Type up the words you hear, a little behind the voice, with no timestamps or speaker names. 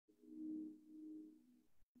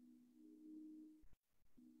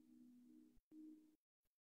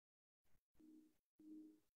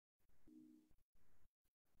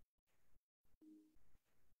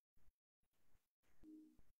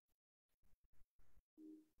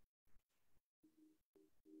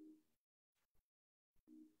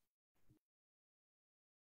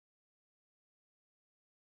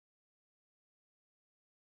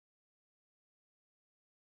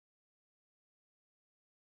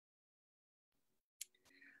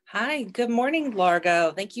Hi, good morning,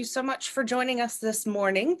 Largo. Thank you so much for joining us this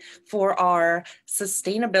morning for our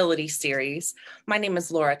sustainability series. My name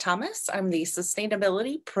is Laura Thomas. I'm the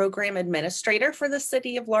Sustainability Program Administrator for the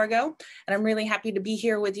City of Largo, and I'm really happy to be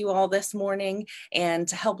here with you all this morning and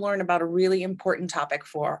to help learn about a really important topic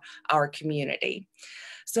for our community.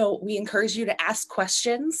 So we encourage you to ask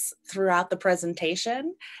questions throughout the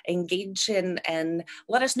presentation, engage in and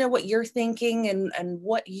let us know what you're thinking and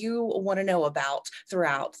what you want to know about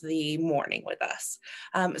throughout the morning with us.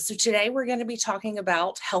 So today we're going to be talking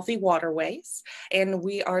about healthy waterways, and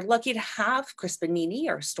we are lucky to have Chris Benini,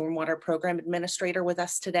 our Stormwater Program Administrator, with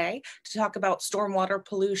us today to talk about stormwater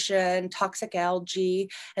pollution, toxic algae,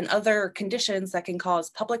 and other conditions that can cause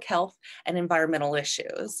public health and environmental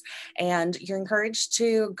issues. And you're encouraged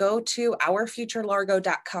to go to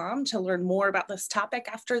ourfuturelargo.com to learn more about this topic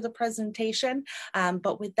after the presentation.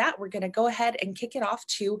 But with that, we're going to go ahead and kick it off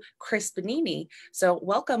to Chris Benini. So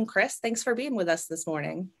welcome, Chris. Thanks for being with us this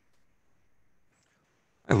morning.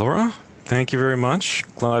 Hi, Laura. Thank you very much.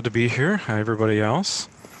 Glad to be here. Hi, everybody else.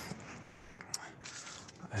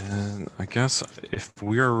 And I guess if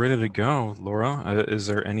we are ready to go, Laura, is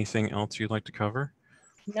there anything else you'd like to cover?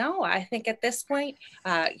 No, I think at this point,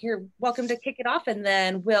 you're welcome to kick it off, and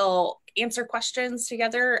then we'll answer questions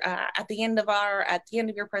together at the end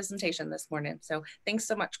of your presentation this morning. So thanks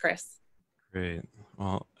so much, Chris. Great.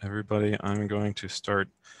 Well, everybody, I'm going to start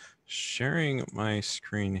sharing my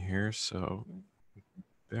screen here. So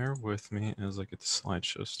bear with me as I get the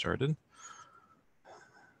slideshow started.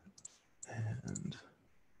 And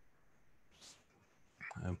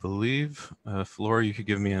I believe, if Laura, you could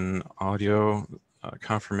give me an audio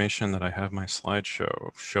confirmation that I have my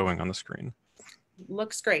slideshow showing on the screen.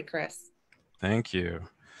 Looks great, Chris. Thank you.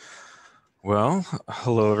 Well,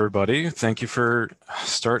 hello, everybody. Thank you for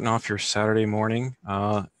starting off your Saturday morning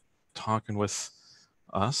talking with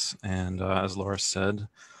us. And as Laura said,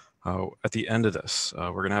 at the end of this,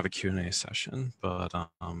 we're going to have a Q&A session, but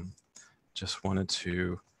just wanted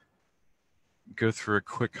to go through a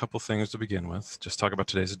quick couple things to begin with. Just talk about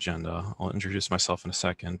today's agenda. I'll introduce myself in a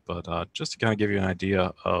second, but just to kind of give you an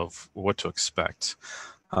idea of what to expect.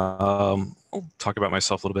 I'll talk about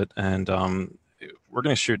myself a little bit, and we're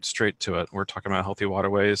going to shoot straight to it. We're talking about healthy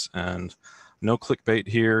waterways, and no clickbait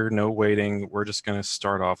here, no waiting. We're just going to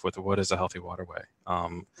start off with what is a healthy waterway.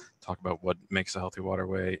 Talk about what makes a healthy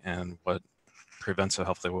waterway and what prevents a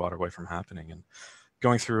healthy waterway from happening. And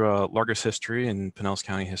going through Largo's history and Pinellas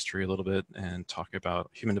County history a little bit, and talk about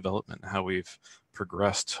human development, how we've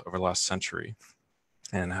progressed over the last century,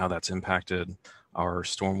 and how that's impacted our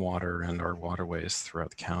stormwater and our waterways throughout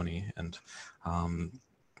the county, and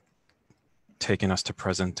taking us to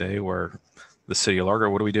present day where the city of Largo,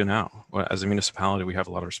 what do we do now? Well, as a municipality, we have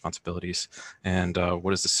a lot of responsibilities, and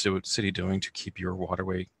what is the city doing to keep your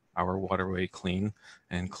waterway, our waterway, clean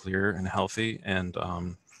and clear and healthy? And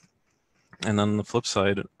then on the flip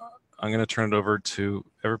side, I'm going to turn it over to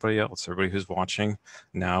everybody else, everybody who's watching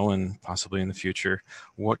now and possibly in the future.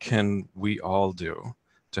 What can we all do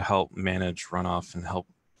to help manage runoff and help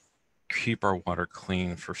keep our water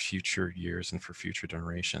clean for future years and for future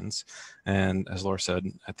generations? And as Laura said,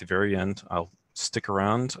 at the very end, I'll stick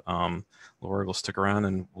around. Laura will stick around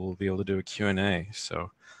and we'll be able to do a Q&A. So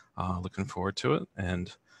looking forward to it.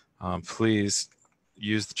 And please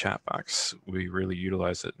use the chat box. We really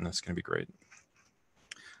utilize it, and it's going to be great.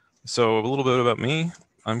 So a little bit about me.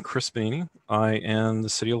 I'm Chris Benini. I am the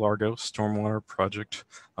City of Largo Stormwater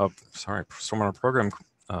Program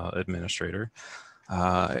Administrator.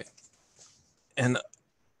 And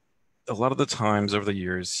a lot of the times over the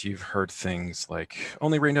years, you've heard things like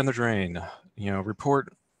only rain down the drain,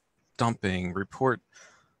 report dumping, report,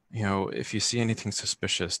 if you see anything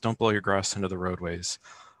suspicious, don't blow your grass into the roadways.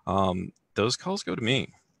 Those calls go to me.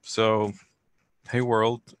 So, hey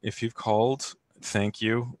world, if you've called, thank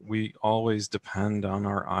you. We always depend on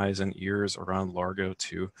our eyes and ears around Largo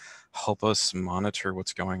to help us monitor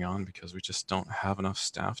what's going on, because we just don't have enough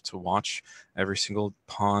staff to watch every single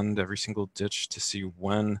pond, every single ditch to see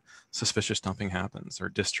when suspicious dumping happens, or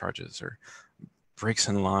discharges, or breaks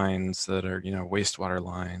in lines that are, wastewater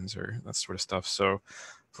lines, or that sort of stuff. So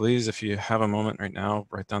please, if you have a moment right now,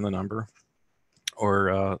 write down the number.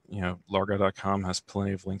 Or, largo.com has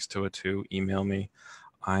plenty of links to it too. Email me.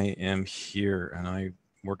 I am here, and I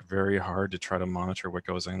work very hard to try to monitor what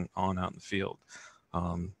goes on out in the field.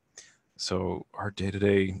 So our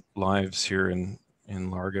day-to-day lives here in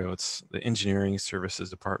Largo, it's the engineering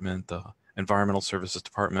services department, the environmental services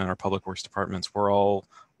department, our public works departments. We're all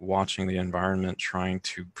watching the environment, trying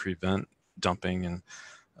to prevent dumping and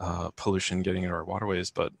pollution getting into our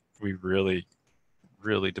waterways. But we really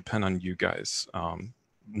depend on you guys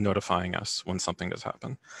notifying us when something does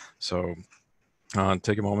happen. So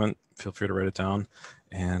take a moment, feel free to write it down.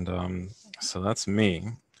 And so that's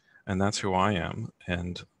me, and that's who I am.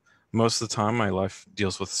 And most of the time, my life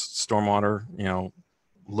deals with stormwater,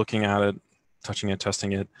 looking at it, touching it,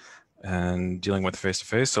 testing it, and dealing with face to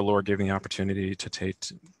face. So Laura gave me the opportunity to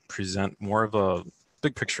present more of a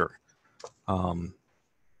big picture um,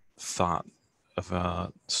 thought of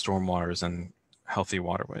stormwaters and healthy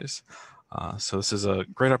waterways. So this is a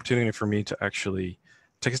great opportunity for me to actually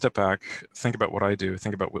take a step back, think about what I do,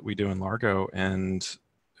 think about what we do in Largo, and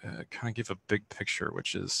kind of give a big picture,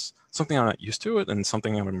 which is something I'm not used to it and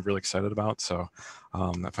something I'm really excited about. So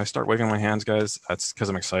if I start waving my hands, guys, that's because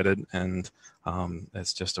I'm excited, and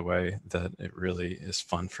it's just a way that it really is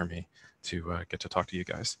fun for me to get to talk to you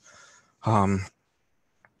guys.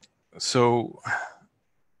 So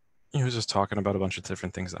he was just talking about a bunch of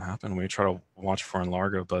different things that happen when we try to watch for in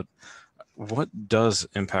Largo, but what does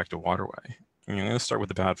impact a waterway? I'm going to start with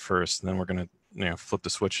the bad first, and then we're going to flip the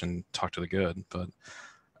switch and talk to the good. But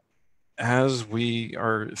as we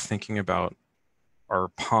are thinking about our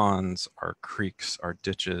ponds, our creeks, our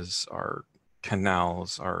ditches, our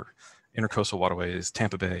canals, our intercoastal waterways,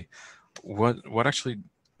 Tampa Bay, what actually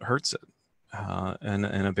hurts it? And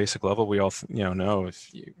in a basic level, we all know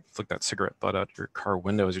if you flick that cigarette butt out your car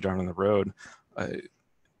window as you're driving on the road,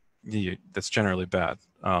 that's generally bad.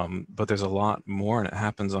 But there's a lot more, and it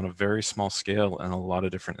happens on a very small scale in a lot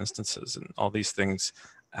of different instances, and all these things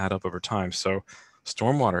add up over time. So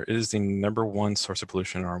stormwater is the #1 source of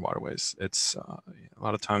pollution in our waterways. It's a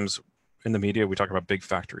lot of times in the media we talk about big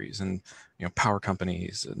factories and power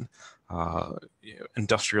companies and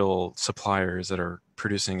industrial suppliers that are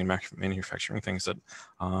producing and manufacturing things that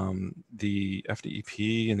the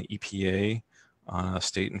FDEP and the EPA on a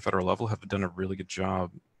state and federal level have done a really good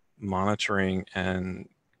job monitoring and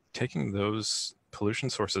taking those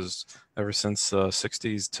pollution sources ever since the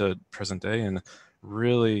 60s to present day and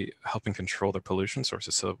really helping control their pollution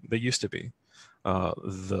sources. So they used to be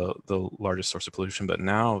the largest source of pollution, but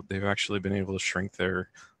now they've actually been able to shrink their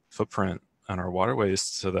footprint on our waterways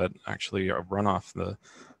so that actually our runoff, the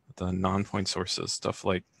non-point sources, stuff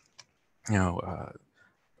like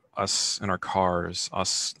us in our cars,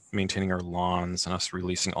 us maintaining our lawns, and us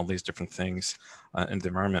releasing all these different things in the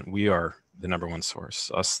environment, we are the #1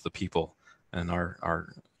 source, us the people, and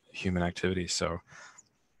our human activity. So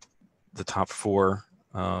the top 4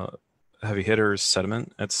 heavy hitters: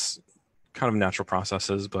 sediment. It's kind of natural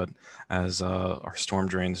processes, but as our storm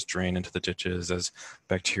drains drain into the ditches, as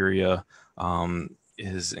bacteria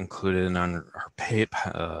is included in our pet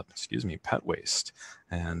waste,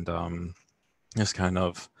 and this kind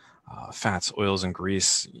of fats, oils, and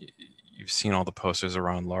grease. You've seen all the posters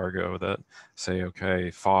around Largo that say,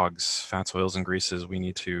 okay, fogs, fats, oils, and greases, we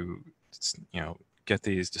need to get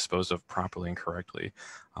these disposed of properly and correctly.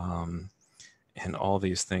 And all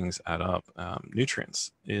these things add up.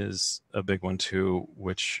 Nutrients is a big one too,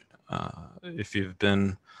 which if you've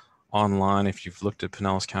been online, if you've looked at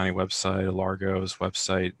Pinellas County website, Largo's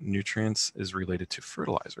website, nutrients is related to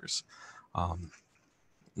fertilizers.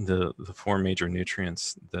 The 4 major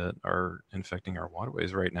nutrients that are infecting our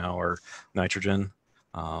waterways right now are nitrogen,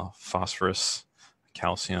 phosphorus,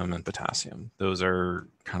 calcium, and potassium. Those are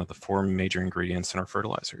kind of the 4 major ingredients in our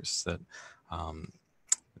fertilizers that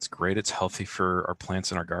it's great. It's healthy for our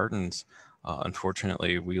plants in our gardens.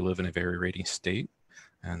 Unfortunately, we live in a very rainy state.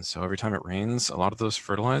 And so every time it rains, a lot of those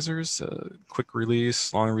fertilizers, quick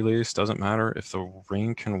release, long release, doesn't matter. If the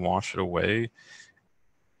rain can wash it away,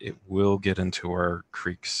 it will get into our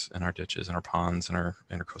creeks and our ditches and our ponds and our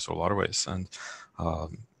intercoastal waterways. And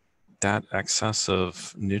that excess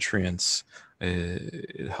of nutrients,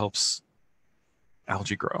 it helps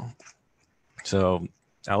algae grow. So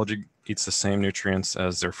algae eats the same nutrients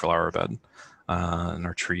as their flower bed and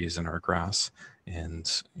our trees and our grass. And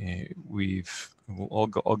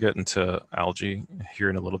I'll get into algae here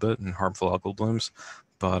in a little bit and harmful algal blooms,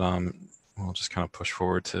 but we'll just kind of push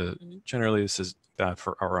forward to generally this is bad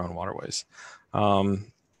for our own waterways.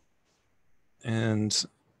 And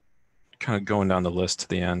kind of going down the list to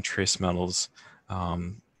the end, trace metals.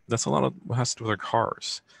 That's a lot of what has to do with our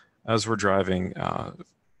cars. As we're driving,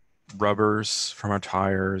 rubbers from our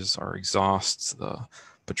tires, our exhausts, the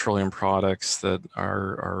petroleum products that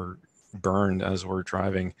are burned as we're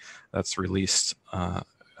driving, that's released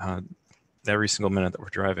every single minute that we're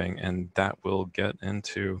driving, and that will get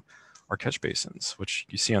into our catch basins, which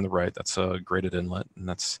you see on the right. That's a graded inlet, and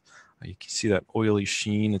that's you can see that oily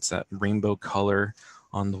sheen. It's that rainbow color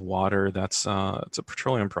on the water. That's it's a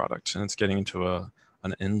petroleum product, and it's getting into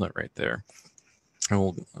an inlet right there. And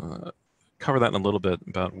we'll cover that in a little bit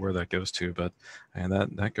about where that goes to, but and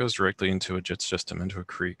that goes directly into a JIT system, into a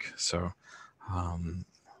creek. So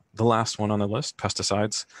the last one on the list,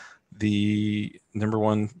 pesticides. The number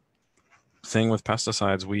one thing with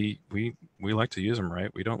pesticides, we like to use them,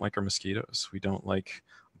 right? We don't like our mosquitoes. We don't like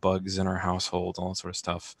bugs in our household, all that sort of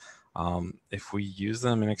stuff. If we use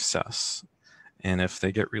them in excess, and if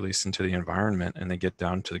they get released into the environment and they get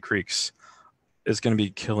down to the creeks, it's going to be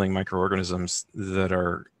killing microorganisms that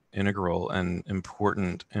are integral and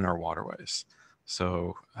important in our waterways.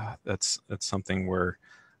 So that's something where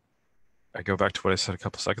I go back to what I said a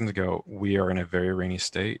couple seconds ago. We are in a very rainy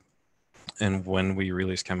state. And when we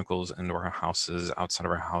release chemicals into our houses, outside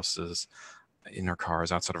of our houses, in our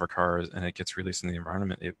cars, outside of our cars, and it gets released in the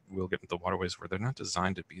environment, it will get into the waterways where they're not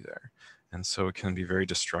designed to be there. And so it can be very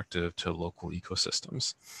destructive to local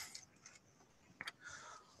ecosystems.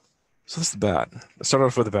 So that's the bad. Let's start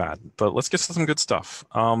off with the bad, but let's get to some good stuff.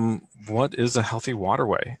 What is a healthy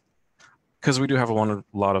waterway? Because we do have we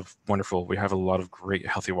have a lot of great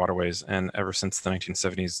healthy waterways. And ever since the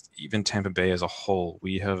 1970s, even Tampa Bay as a whole,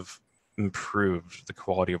 we have improved the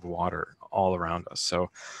quality of water all around us.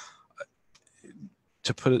 So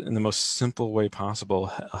to put it in the most simple way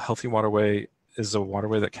possible, a healthy waterway is a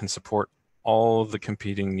waterway that can support all of the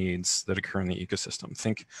competing needs that occur in the ecosystem.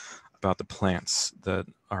 Think about the plants that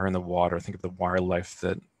are in the water. Think of the wildlife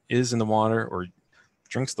that is in the water or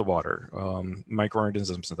drinks the water,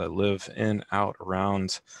 microorganisms that live in, out,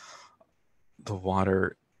 around the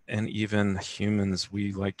water, and even humans.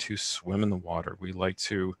 We like to swim in the water. We like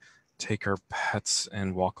to take our pets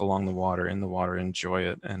and walk along the water, in the water, enjoy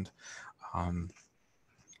it. And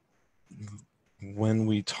when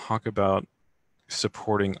we talk about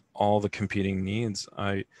supporting all the competing needs,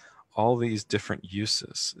 all these different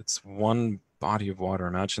uses, it's one body of water.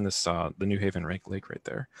 Imagine this, the New Haven Lake right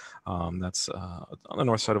there. That's on the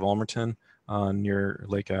north side of Almerton, near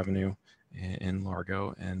Lake Avenue in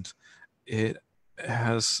Largo. And it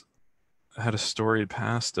has had a storied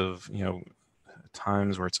past of,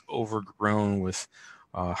 times where it's overgrown with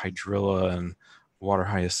hydrilla and water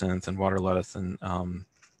hyacinth and water lettuce. And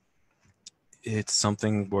it's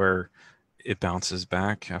something where it bounces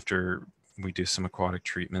back after we do some aquatic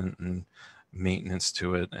treatment and maintenance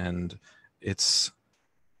to it. And it's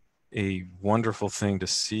a wonderful thing to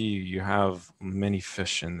see. You have many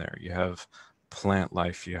fish in there. You have plant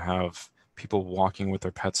life. You have people walking with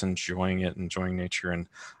their pets, enjoying it, enjoying nature, and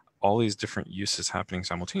all these different uses happening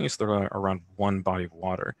simultaneously around one body of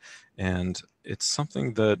water. And it's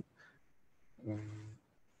something that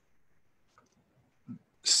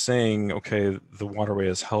saying, okay, the waterway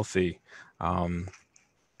is healthy,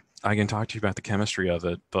 I can talk to you about the chemistry of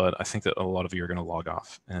it, but I think that a lot of you are going to log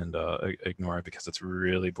off and ignore it because it's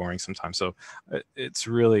really boring sometimes. So it's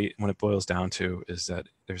really, when it boils down to, is that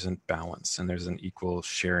there's a balance and there's an equal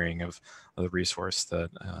sharing of the resource,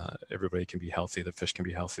 that everybody can be healthy, the fish can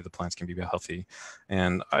be healthy, the plants can be healthy.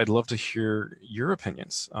 And I'd love to hear your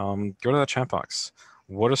opinions. Go to that chat box.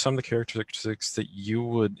 What are some of the characteristics that you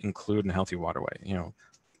would include in a healthy waterway?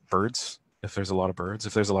 Birds, if there's a lot of birds,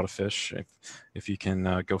 if there's a lot of fish, if you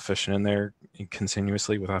can go fishing in there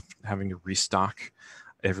continuously without having to restock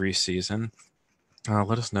every season,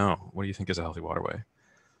 let us know. What do you think is a healthy waterway?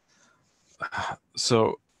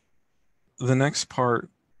 So the next part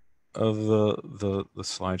of the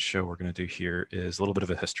slideshow we're going to do here is a little bit of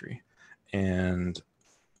a history. And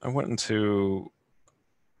I went into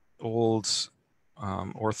old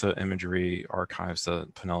ortho imagery archives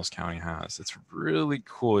that Pinellas County has. It's really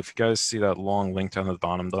cool. If you guys see that long link down at the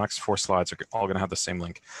bottom, the next 4 slides are all going to have the same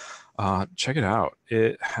link. Check it out.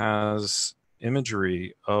 It has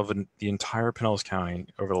imagery of the entire Pinellas County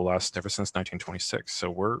ever since 1926.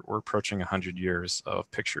 So we're approaching 100 years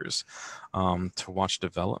of pictures to watch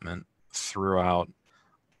development throughout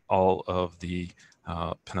all of the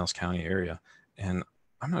Pinellas County area. And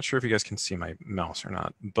I'm not sure if you guys can see my mouse or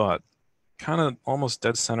not, but kind of almost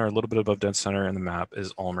dead center, a little bit above dead center in the map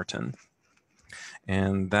is Almerton.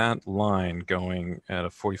 And that line going at a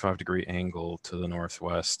 45-degree angle to the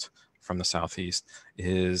northwest from the southeast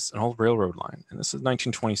is an old railroad line. And this is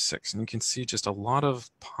 1926. And you can see just a lot of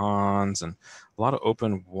ponds and a lot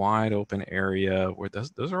of wide open area where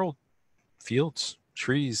those are old fields,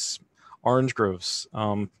 trees, orange groves.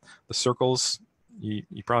 The circles, you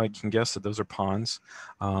probably can guess that those are ponds.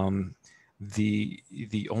 The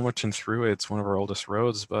Ulmerton Thruway, it's one of our oldest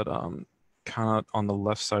roads, but kind of on the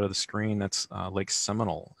left side of the screen, that's Lake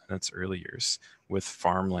Seminole in its early years with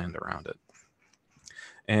farmland around it.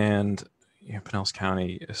 And Pinellas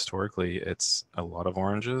County, historically, it's a lot of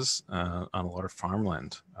oranges on a lot of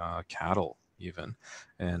farmland, cattle even.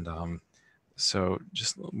 And So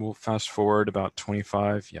just we'll fast forward about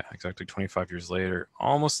 25, yeah, exactly 25 years later,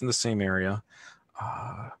 almost in the same area.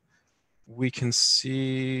 Uh, we can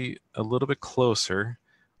see a little bit closer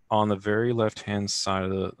on the very left-hand side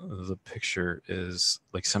of the picture is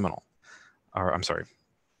Lake Seminole, or I'm sorry,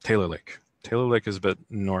 Taylor Lake. Taylor Lake is a bit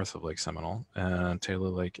north of Lake Seminole, and Taylor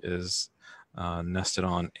Lake is nested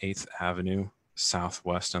on 8th Avenue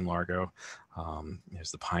Southwest in Largo.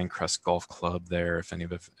 There's the Pinecrest Golf Club there, if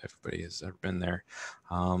everybody has ever been there.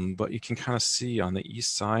 But you can kind of see on the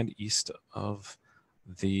east side, east of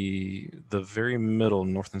the very middle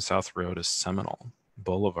north and south road is Seminole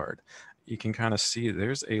Boulevard. You can kind of see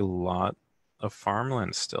there's a lot of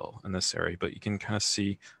farmland still in this area, but you can kind of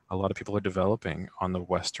see a lot of people are developing on the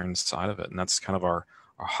western side of it, and that's kind of our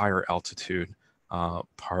higher altitude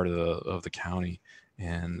part of the county,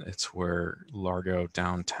 and it's where Largo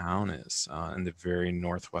downtown is in the very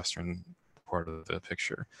northwestern part of the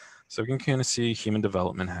picture. So we can kind of see human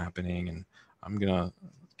development happening, and I'm gonna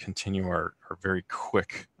continue our very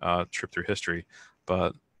quick trip through history,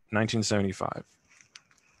 but 1975.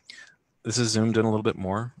 This is zoomed in a little bit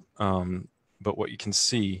more, but what you can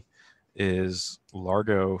see is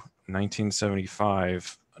Largo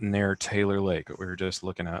 1975 near Taylor Lake, what we were just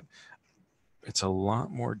looking at. It's a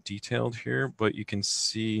lot more detailed here, but you can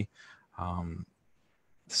see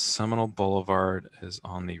Seminole Boulevard is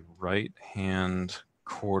on the right-hand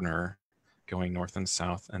corner going north and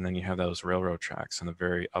south, and then you have those railroad tracks in the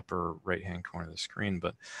very upper right-hand corner of the screen.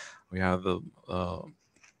 But we have the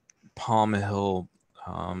Palm Hill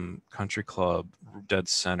Country Club dead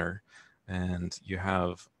center, and you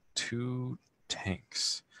have two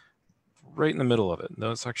tanks right in the middle of it.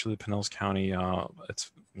 That's actually Pinellas County.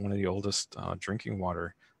 It's one of the oldest drinking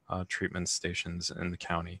water treatment stations in the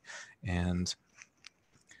county, and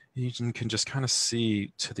you can just kind of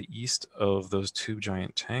see to the east of those two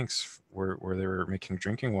giant tanks where they were making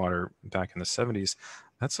drinking water back in the 70s.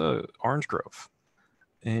 That's a orange grove,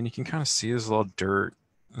 and you can kind of see there's a lot of dirt,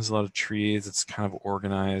 there's a lot of trees. It's kind of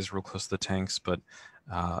organized real close to the tanks, but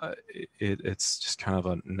it's just kind of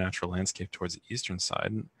a natural landscape towards the eastern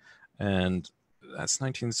side, and that's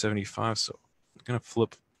 1975. So I'm gonna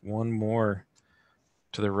flip one more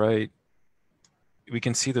to the right. We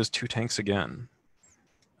can see those two tanks again.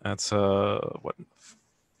 That's what,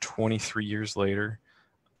 23 years later,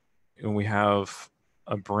 and we have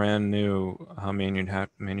a brand new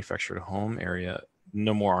manufactured home area.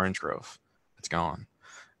 No more orange grove, it's gone.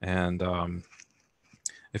 And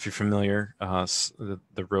if you're familiar,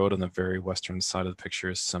 the road on the very western side of the picture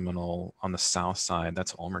is Seminole. On the south side,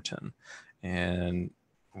 that's Ulmerton. And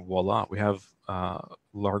voila, we have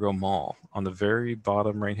Largo Mall. On the very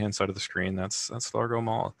bottom right-hand side of the screen, that's Largo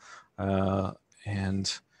Mall.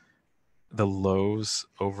 And the Lowe's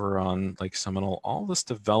over on Lake Seminole, all this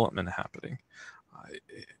development happening.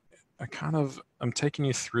 I'm taking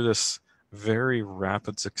you through this very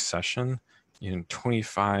rapid succession in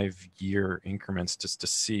 25-year increments just to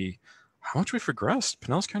see how much we've progressed.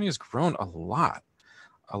 Pinellas County has grown a lot,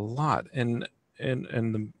 a lot. And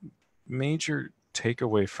the major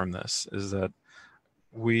takeaway from this is that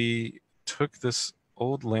we took this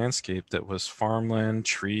old landscape that was farmland,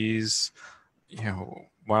 trees,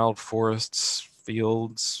 wild forests,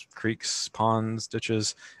 fields, creeks, ponds,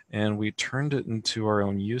 ditches, and we turned it into our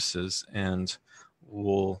own uses. And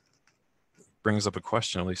we'll brings up a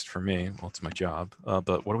question, at least for me. Well, it's my job.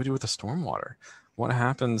 But what do we do with the stormwater? What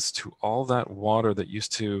happens to all that water that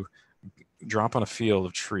used to drop on a field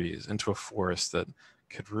of trees into a forest that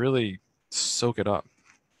could really soak it up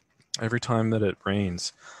every time that it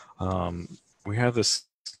rains? We have this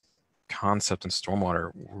concept in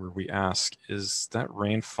stormwater where we ask, is that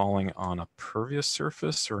rain falling on a pervious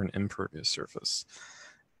surface or an impervious surface?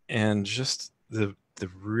 And just the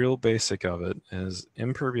real basic of it is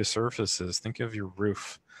impervious surfaces. Think of your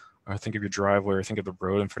roof, or think of your driveway, or think of the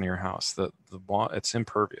road in front of your house. It's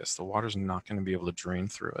impervious. The water's not going to be able to drain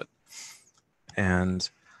through it. And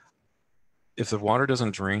if the water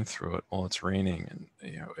doesn't drain through it while it's raining, and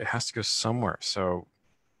it has to go somewhere. So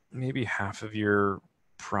maybe half of your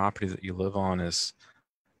property that you live on is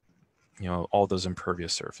all those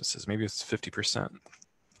impervious surfaces. Maybe it's 50%.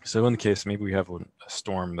 So in the case, maybe we have a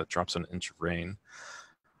storm that drops an inch of rain.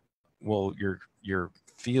 Well, your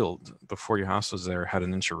field before your house was there had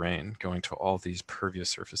an inch of rain going to all these pervious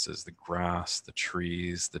surfaces: the grass, the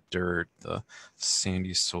trees, the dirt, the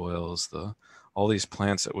sandy soils, all these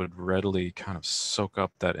plants that would readily kind of soak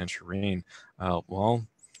up that inch of rain. Well,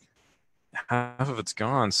 half of it's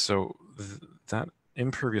gone, so that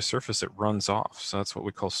impervious surface, it runs off. So that's what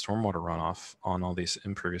we call stormwater runoff on all these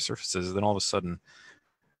impervious surfaces. Then all of a sudden,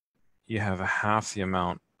 you have half the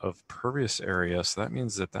amount of pervious area. So that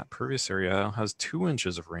means that that pervious area has 2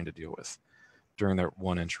 inches of rain to deal with during that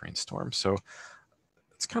 1-inch rainstorm. So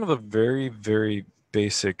it's kind of a very, very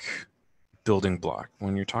basic building block.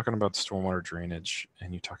 When you're talking about stormwater drainage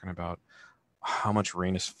and you're talking about how much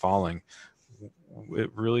rain is falling,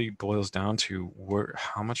 it really boils down to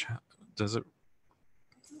how much does it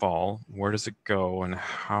fall, where does it go, and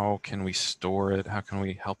how can we store it? How can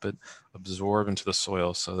we help it absorb into the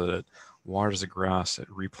soil so that it waters the grass, it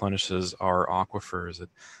replenishes our aquifers, it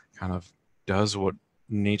kind of does what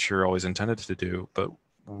nature always intended to do, but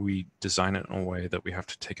we design it in a way that we have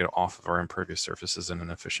to take it off of our impervious surfaces in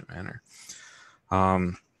an efficient manner.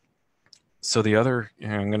 So the other,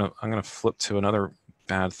 I'm gonna flip to another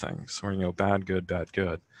bad thing. So we're bad, good, bad,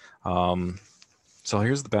 good. So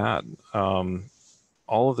here's the bad.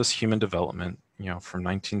 All of this human development, from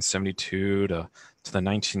 1972 to the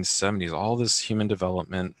 1970s, all this human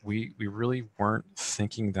development, we really weren't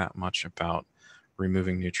thinking that much about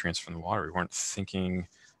removing nutrients from the water. We weren't thinking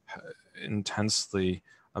intensely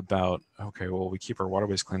about, okay, well, we keep our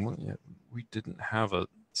waterways clean. Well, we didn't have a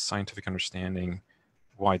scientific understanding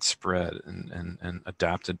widespread and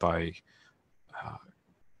adapted by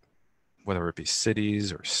whether it be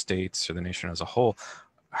cities or states or the nation as a whole,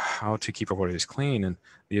 how to keep our waterways clean. And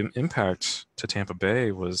the impact to Tampa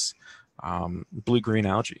Bay was blue-green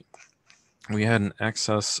algae. We had an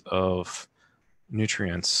excess of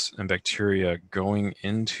nutrients and bacteria going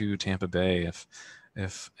into Tampa Bay.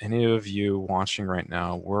 If any of you watching right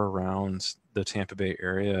now were around the Tampa Bay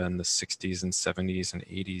area in the 60s and 70s and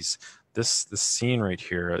 80s, this scene right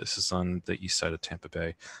here, this is on the east side of Tampa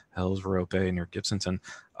Bay, Hillsborough Bay near Gibsonton.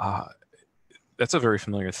 That's a very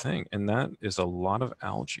familiar thing, and that is a lot of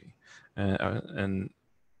algae. And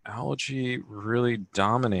algae really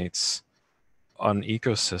dominates an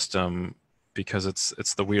ecosystem because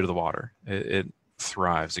it's the weight of the water. It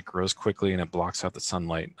thrives, it grows quickly, and it blocks out the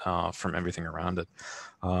sunlight from everything around it.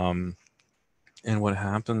 And what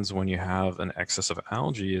happens when you have an excess of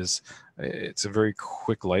algae is it's a very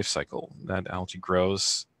quick life cycle. That algae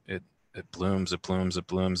grows, it blooms, it blooms, it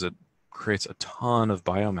blooms, it creates a ton of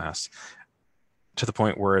biomass to the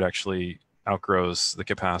point where it actually outgrows the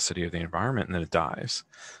capacity of the environment, and then it dies.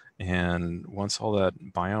 And once all that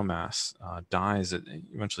biomass dies, it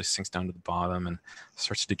eventually sinks down to the bottom and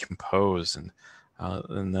starts to decompose. And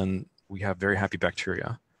then we have very happy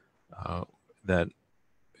bacteria that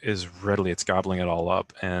is readily, it's gobbling it all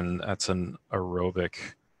up. And that's an aerobic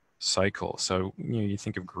cycle. So you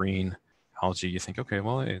think of green algae, you think, okay,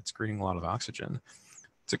 well, it's creating a lot of oxygen.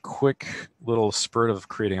 It's a quick little spurt of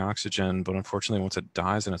creating oxygen, but unfortunately, once it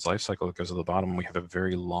dies in its life cycle, it goes to the bottom. We have a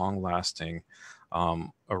very long-lasting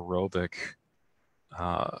aerobic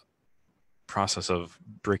process of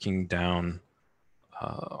breaking down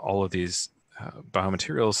all of these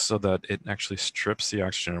biomaterials so that it actually strips the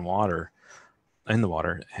oxygen in the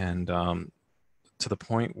water, and to the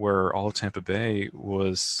point where all of Tampa Bay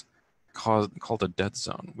was called a dead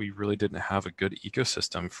zone. We really didn't have a good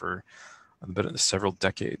ecosystem for several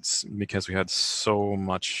decades because we had so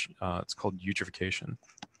much, it's called eutrophication,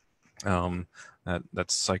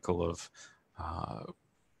 that cycle of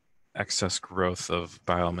excess growth of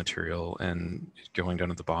biomaterial and going down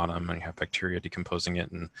to the bottom, and you have bacteria decomposing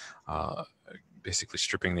it and basically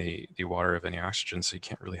stripping the water of any oxygen, so you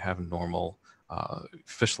can't really have normal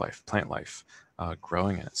fish life, plant life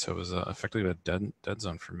growing in it. So it was effectively a dead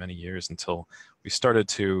zone for many years until we started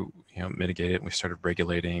to mitigate it, and we started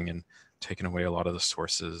regulating and taking away a lot of the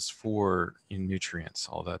sources for nutrients,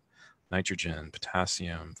 all that nitrogen,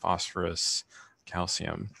 potassium, phosphorus,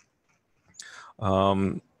 calcium,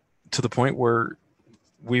 to the point where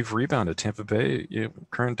we've rebounded. Tampa Bay,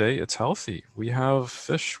 current day, it's healthy. We have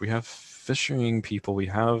fish, we have fishing people, we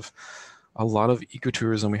have a lot of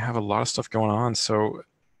ecotourism, we have a lot of stuff going on. So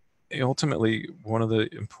ultimately, one of the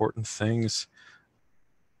important things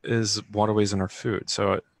is waterways in our food.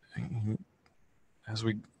 So as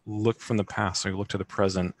we look from the past, we look to the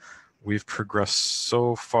present, we've progressed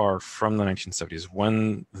so far from the 1970s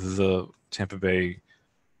when the Tampa Bay,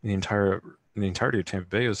 the entirety of Tampa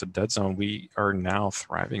Bay was a dead zone. We are now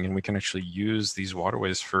thriving, and we can actually use these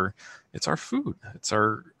waterways for, it's our food, it's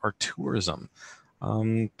our tourism.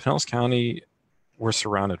 Pinellas County, we're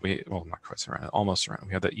surrounded. Well, not quite surrounded, almost surrounded.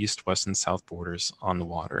 We have the east, west, and south borders on the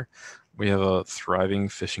water. We have a thriving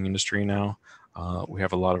fishing industry now. We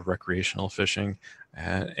have a lot of recreational fishing,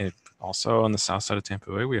 and also on the south side of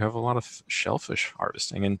Tampa Bay, we have a lot of shellfish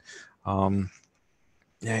harvesting. And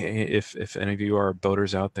yeah, if any of you are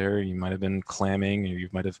boaters out there, you might have been clamming, or you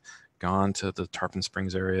might have gone to the Tarpon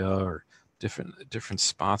Springs area or different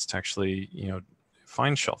spots to actually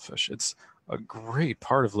find shellfish. It's a great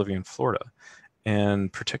part of living in Florida,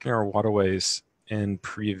 and protecting our waterways and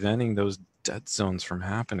preventing those dead zones from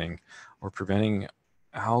happening, or preventing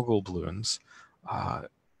algal blooms. Uh,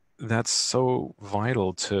 that's so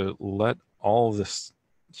vital to let all this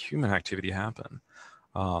human activity happen.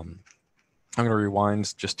 Um, I'm going to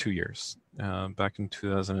rewind just 2 years. Back in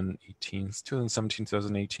 2018, 2017,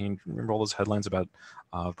 2018. Remember all those headlines about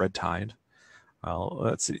red tide? Well,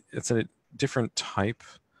 it's a different type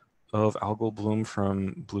of algal bloom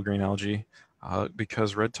from blue-green algae,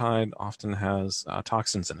 because red tide often has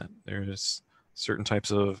toxins in it. There's certain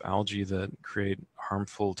types of algae that create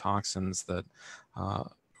harmful toxins that, uh,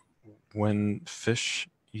 when fish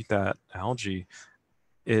eat that algae,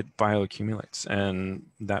 it bioaccumulates, and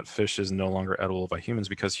that fish is no longer edible by humans,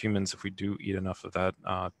 because humans, if we do eat enough of that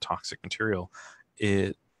toxic material,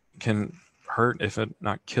 it can hurt, if it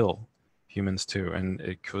not kill, humans too, and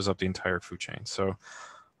it goes up the entire food chain. So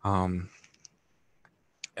um,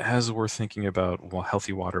 as we're thinking about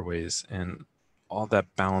healthy waterways and all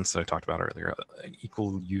that balance that I talked about earlier,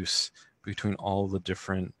 equal use between all the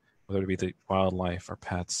different, whether it be the wildlife, our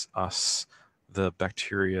pets, us, the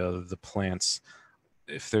bacteria, the plants,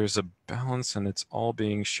 if there's a balance and it's all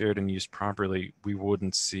being shared and used properly, we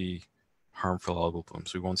wouldn't see harmful algal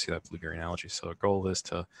blooms. We won't see that blue-green algae. So our goal is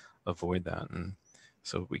to avoid that. And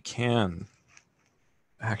so we can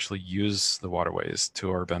actually use the waterways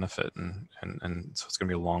to our benefit, and so it's going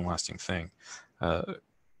to be a long-lasting thing.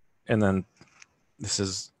 And then this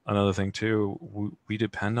is another thing too. We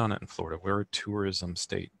depend on it in Florida. We're a tourism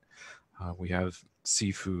state. We have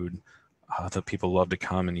seafood that people love to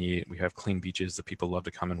come and eat. We have clean beaches that people love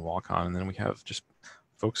to come and walk on. And then we have just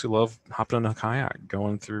folks who love hopping in a kayak,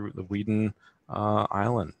 going through the Weeden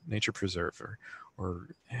Island Nature Preserve, or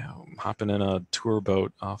hopping in a tour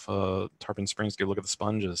boat off Tarpon Springs to go look at the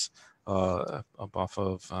sponges up off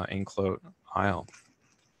of Ainclote Isle.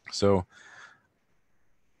 So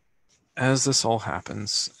as this all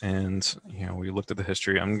happens, and we looked at the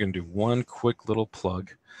history, I'm going to do one quick little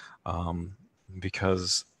plug,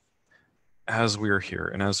 because as we are here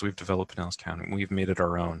and as we've developed Pinellas County, we've made it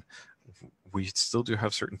our own. We still do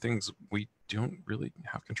have certain things we don't really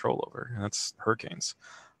have control over, and that's hurricanes.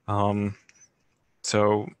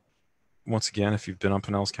 So once again, if you've been on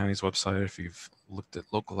Pinellas County's website, if you've looked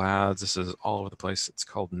at local ads, this is all over the place. It's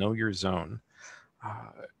called Know Your Zone.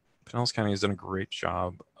 Pinellas County has done a great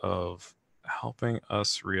job of helping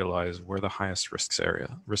us realize where the highest risk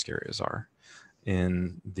areas are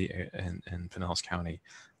in Pinellas County.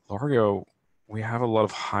 Largo, we have a lot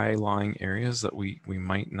of high-lying areas that we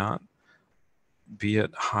might not be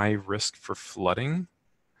at high risk for flooding,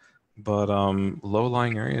 but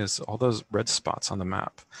low-lying areas, all those red spots on the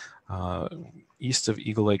map, east of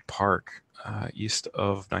Eagle Lake Park, east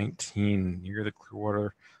of 19, near the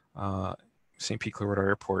Clearwater, St. Pete Clearwater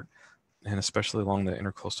Airport, and especially along the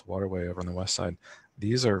Intercoastal Waterway over on the west side,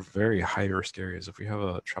 these are very high-risk areas. If we have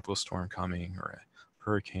a tropical storm coming or a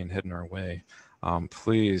hurricane heading our way,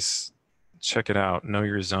 please check it out. Know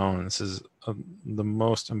your zone. This is the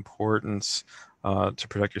most important to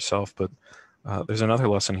protect yourself, but there's another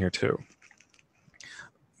lesson here too.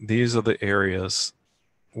 These are the areas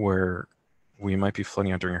where we might be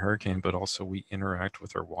flooding out during a hurricane, but also we interact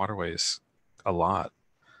with our waterways a lot.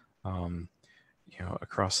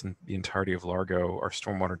 Across the entirety of Largo, our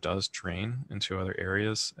stormwater does drain into other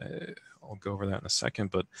areas. I'll go over that in a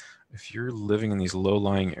second, but if you're living in these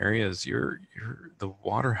low-lying areas, the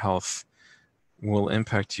water health will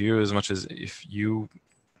impact you as much as if you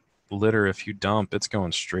litter, if you dump, it's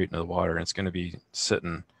going straight into the water, and it's going to be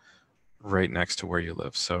sitting right next to where you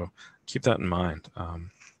live. So keep that in mind.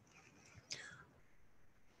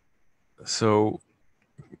 So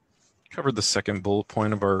covered the second bullet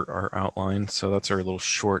point of our outline. So that's our little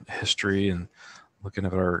short history and looking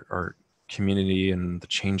at our community and the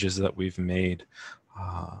changes that we've made.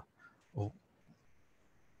 Well,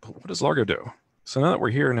 but what does Largo do? So now that we're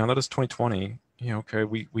here, now that it's 2020, okay,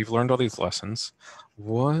 we've learned all these lessons.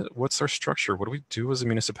 What's our structure? What do we do as a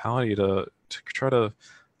municipality to try to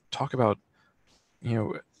talk about,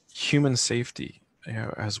 human safety?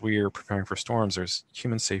 As we are preparing for storms, there's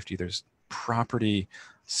human safety, there's property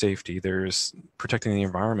safety, there's protecting the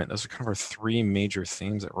environment. Those are kind of our three major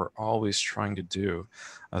themes that we're always trying to do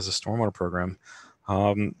as a stormwater program.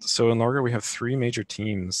 So in Largo, we have three major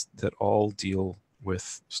teams that all deal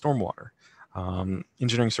with stormwater.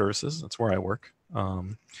 Engineering services, that's where I work.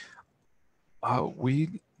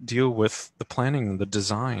 We deal with the planning, the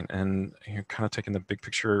design, and kind of taking the big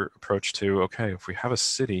picture approach to, okay, if we have a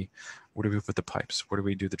city, where do we put the pipes? Where do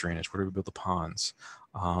we do the drainage? Where do we build the ponds?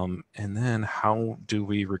 And then how do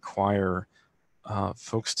we require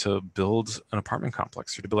folks to build an apartment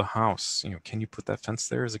complex or to build a house. Can you put that fence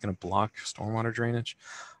there? Is it going to block stormwater drainage?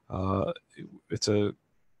 It's a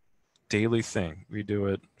daily thing. We do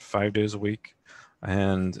it 5 days a week,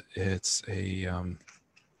 and it's a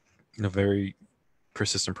very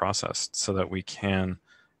persistent process so that we can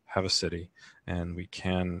have a city and we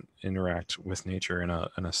can interact with nature in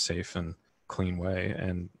a safe and clean way.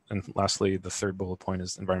 And lastly, the third bullet point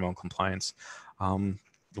is environmental compliance.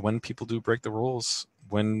 When people do break the rules,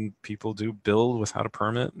 when people do build without a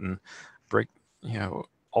permit and break,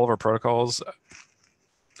 all of our protocols,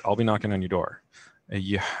 I'll be knocking on your door.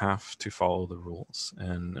 You have to follow the rules,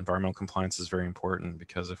 and environmental compliance is very important,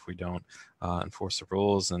 because if we don't enforce the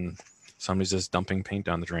rules and somebody's just dumping paint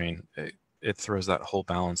down the drain, it throws that whole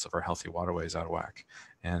balance of our healthy waterways out of whack.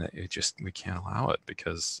 And we can't allow it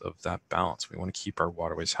because of that balance. We want to keep our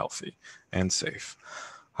waterways healthy and safe.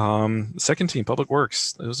 Second team, public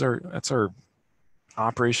works. That's our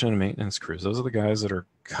operation and maintenance crews. Those are the guys that are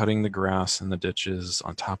cutting the grass in the ditches,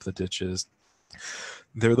 on top of the ditches.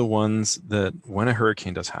 They're the ones that, when a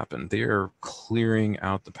hurricane does happen, they are clearing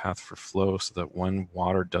out the path for flow so that when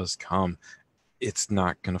water does come, it's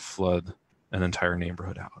not going to flood an entire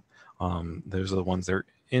neighborhood out. Those are the ones, they're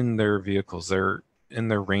in their vehicles, they're in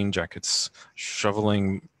their rain jackets,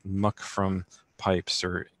 shoveling muck from pipes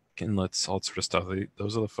or inlets, all sort of stuff.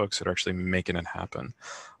 Those are the folks that are actually making it happen.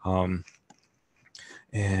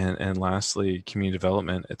 And lastly, community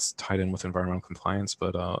development. It's tied in with environmental compliance,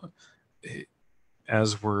 but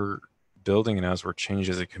as we're building and as we're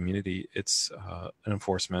changing as a community, it's an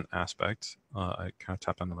enforcement aspect. I kind of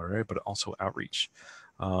tapped on that already, but also outreach.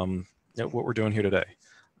 What we're doing here today,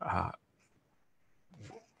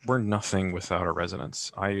 we're nothing without our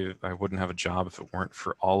residents. I wouldn't have a job if it weren't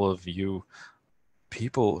for all of you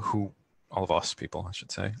people all of us people, I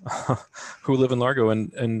should say, who live in Largo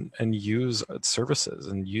and use services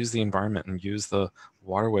and use the environment and use the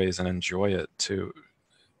waterways and enjoy it to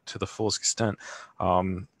the fullest extent.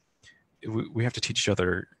 We have to teach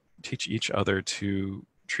each other to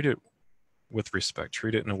treat it with respect,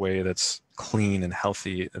 treat it in a way that's clean and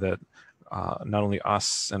healthy, that not only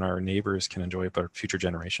us and our neighbors can enjoy it, but our future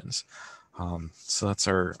generations. So that's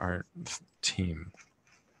our team.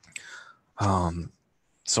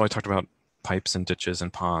 So I talked about pipes and ditches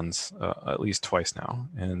and ponds at least twice now,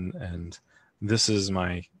 and this is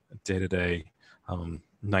my day-to-day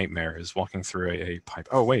nightmare, is walking through a pipe.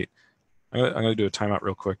 Oh wait, I'm gonna do a timeout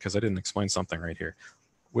real quick because I didn't explain something right here.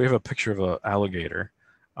 We have a picture of an alligator.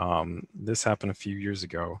 This happened a few years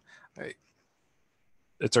ago.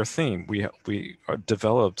 It's our theme. We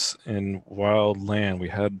developed in wild land. We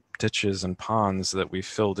had ditches and ponds that we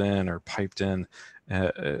filled in or piped in,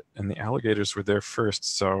 and the alligators were there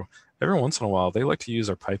first. So every once in a while, they like to use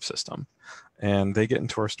our pipe system, and they get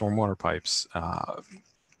into our stormwater pipes.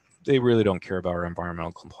 They really don't care about our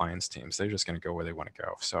environmental compliance teams. They're just going to go where they want to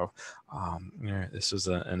go. So this was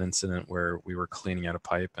an incident where we were cleaning out a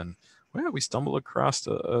pipe, and we stumbled across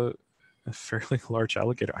a fairly large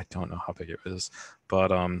alligator. I don't know how big it is,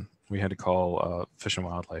 but we had to call Fish and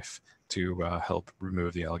Wildlife to help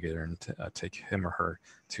remove the alligator and take him or her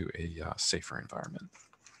to a safer environment.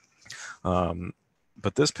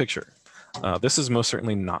 But this picture, this is most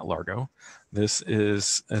certainly not Largo. This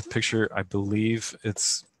is a picture, I believe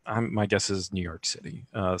my guess is New York City,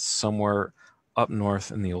 somewhere up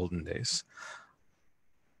north in the olden days.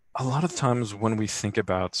 A lot of times when we think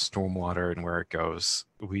about stormwater and where it goes,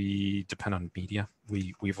 we depend on media.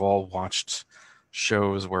 We've all watched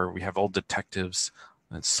shows where we have old detectives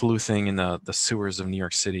sleuthing in the sewers of New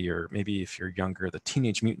York City, or maybe if you're younger, the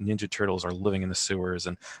Teenage Mutant Ninja Turtles are living in the sewers,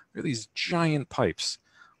 and there are these giant pipes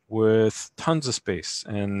with tons of space,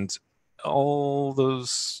 and all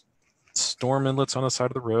those storm inlets on the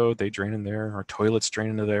side of the road, they drain in there, or toilets drain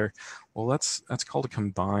into there. Well, that's called a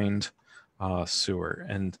combined sewer,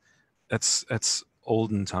 and that's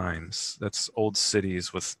olden times. That's old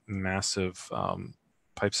cities with massive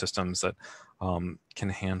pipe systems that can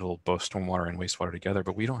handle both stormwater and wastewater together.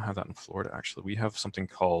 But we don't have that in Florida. Actually, we have something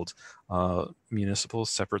called municipal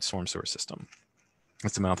separate storm sewer system.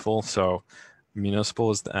 It's a mouthful. So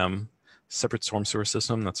municipal is the M. Separate storm sewer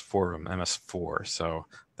system, that's 4 of them, MS4. So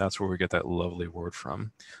that's where we get that lovely word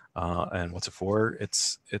from. And what's it for?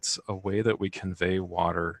 It's a way that we convey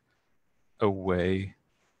water away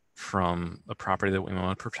from a property that we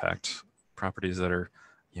want to protect, properties that are,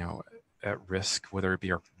 at risk, whether it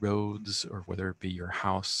be our roads or whether it be your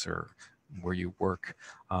house or where you work.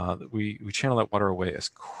 We channel that water away as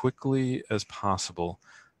quickly as possible,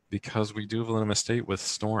 because we do live in a state with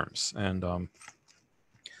storms. And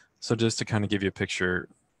so just to kind of give you a picture,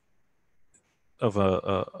 of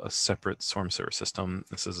a separate storm sewer system.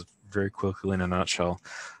 This is very quickly in a nutshell.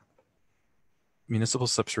 Municipal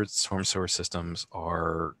substrate storm sewer systems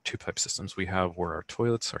are two-pipe systems. We have where our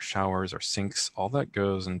toilets, our showers, our sinks, all that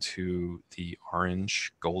goes into the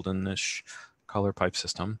orange, goldenish color pipe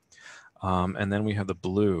system. And then we have the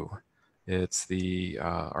blue. It's the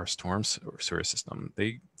our storm sewer system.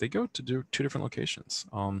 They go to two different locations.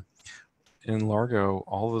 In Largo,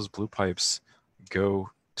 all those blue pipes go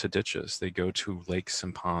to ditches. They go to lakes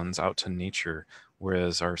and ponds, out to nature.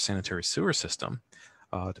 Whereas our sanitary sewer system,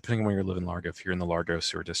 depending on where you live in Largo, if you're in the Largo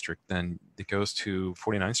Sewer District, then it goes to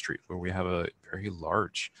 49th Street, where we have a very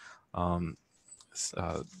large um,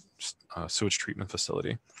 sewage treatment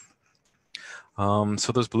facility.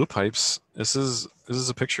 So those blue pipes, this is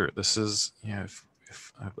a picture. This is, yeah,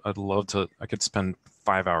 if I'd love to, I could spend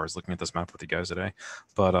 5 hours looking at this map with you guys today,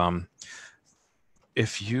 but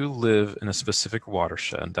if you live in a specific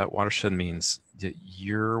watershed, that watershed means that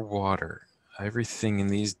your water, everything in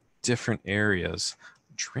these different areas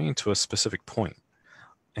drain to a specific point.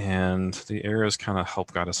 And the arrows kind of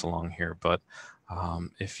help guide us along here. But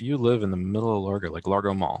if you live in the middle of Largo, like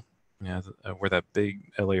Largo Mall, yeah, where that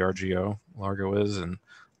big LARGO Largo is, and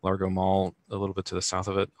Largo Mall a little bit to the south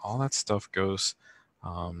of it, all that stuff goes,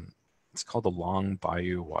 it's called the Long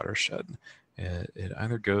Bayou Watershed. It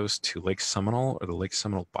either goes to Lake Seminole or the Lake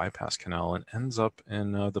Seminole Bypass Canal and ends up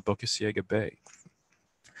in the Boca Ciega Bay.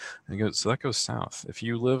 And so that goes south. If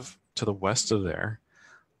you live to the west of there,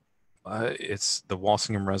 it's the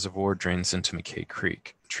Walsingham Reservoir drains into McKay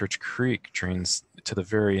Creek. Church Creek drains to the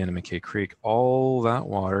very end of McKay Creek. All that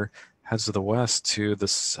water heads to the west to the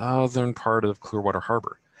southern part of Clearwater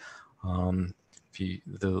Harbor.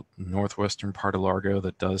 The northwestern part of Largo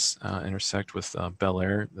that does intersect with Bel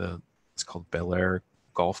Air, it's called Bel Air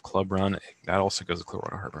Golf Club Run. That also goes to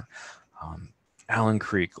Clearwater Harbor. Allen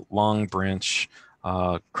Creek, Long Branch,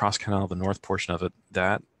 Cross Canal, the north portion of it,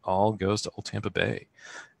 that all goes to Old Tampa Bay.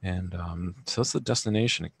 And so that's the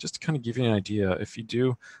destination. Just to kind of give you an idea, if you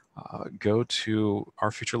do go to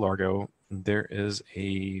Our Future Largo, there is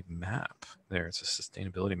a map there. It's a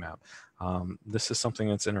sustainability map. This is something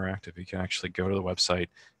that's interactive. You can actually go to the website,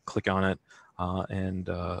 click on it, and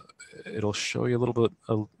it'll show you a little bit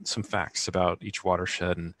of some facts about each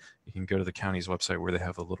watershed. And you can go to the county's website where they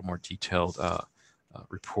have a little more detailed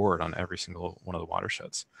report on every single one of the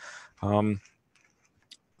watersheds.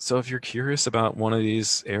 So if you're curious about one of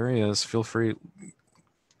these areas, feel free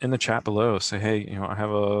in the chat below, say, hey, I have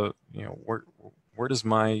where does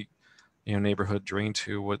my, neighborhood drain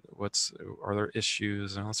to? Are there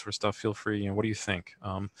issues and all that sort of stuff? Feel free, what do you think?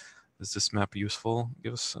 Is this map useful?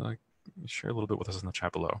 Give us, share a little bit with us in the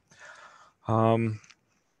chat below.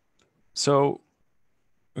 So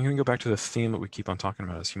I'm going to go back to the theme that we keep on talking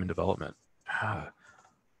about as human development.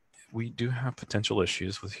 We do have potential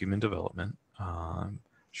issues with human development.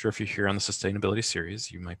 Sure, if you're here on the sustainability series,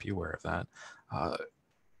 you might be aware of that.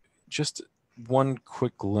 Just one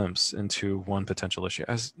quick glimpse into one potential issue.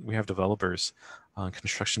 As we have developers,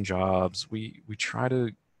 construction jobs, we try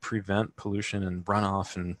to prevent pollution and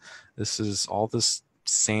runoff, and this is all this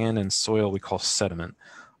sand and soil we call sediment.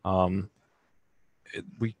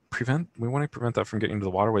 We want to prevent that from getting into the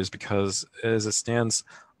waterways because, as it stands,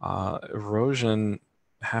 erosion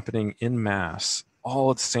happening in mass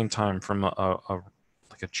all at the same time from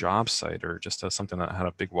like a job site or just something that had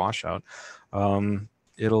a big washout,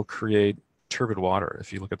 it'll create turbid water.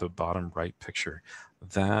 If you look at the bottom right picture,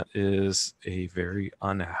 that is a very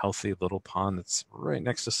unhealthy little pond that's right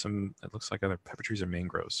next to some, it looks like either pepper trees or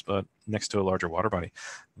mangroves, but next to a larger water body.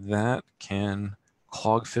 That can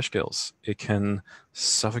clog fish gills. It can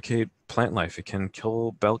suffocate plant life. It can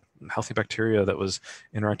kill healthy bacteria that was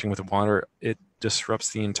interacting with the water. It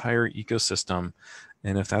disrupts the entire ecosystem.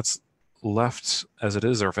 And if that's left as it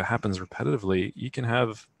is, or if it happens repetitively, you can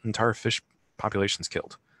have entire fish populations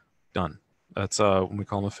killed. Done. That's we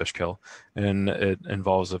call them a fish kill. And it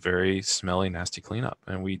involves a very smelly, nasty cleanup.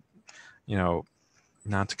 And we,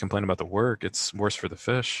 not to complain about the work, it's worse for the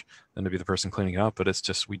fish than to be the person cleaning it up, but it's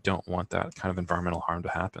just, we don't want that kind of environmental harm to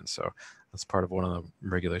happen. So that's part of one of the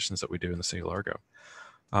regulations that we do in the city of Largo.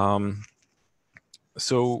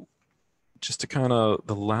 So just to kind of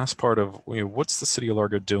the last part of, what's the city of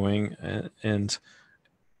Largo doing? And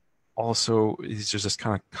also, these are just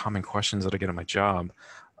kind of common questions that I get at my job.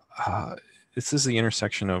 This is the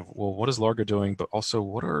intersection of, well, what is Largo doing? But also,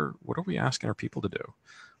 what are we asking our people to do?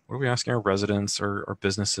 What are we asking our residents or our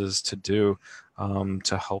businesses to do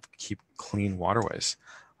to help keep clean waterways?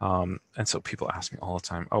 And so people ask me all the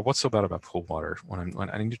time, oh, what's so bad about pool water? When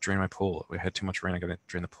I need to drain my pool, we had too much rain, I got to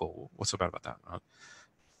drain the pool. What's so bad about that?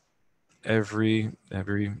 every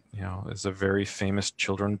is a very famous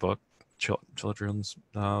children's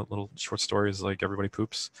little short stories like Everybody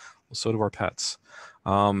Poops. Well, so do our pets.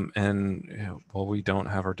 And well, we don't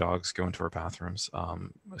have our dogs go into our bathrooms.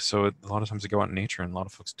 So a lot of times they go out in nature, and a lot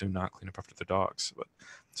of folks do not clean up after their dogs. But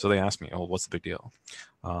so they ask me, "Oh, what's the big deal?"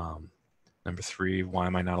 Number three, why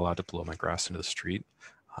am I not allowed to blow my grass into the street?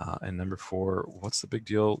 And number four, what's the big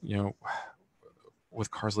deal? With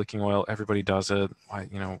cars leaking oil, everybody does it. Why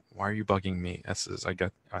are you bugging me? I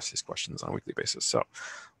get asked these questions on a weekly basis. So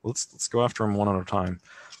let's go after them one at a time.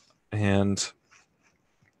 And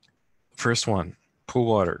first one, pool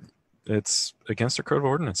water. It's against our code of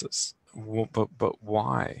ordinances. But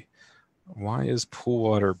why? Why is pool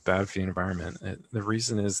water bad for the environment? The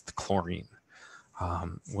reason is the chlorine.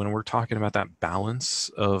 When we're talking about that balance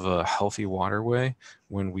of a healthy waterway,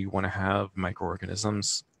 when we want to have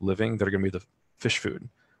microorganisms living that are going to be the fish food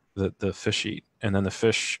that the fish eat, and then the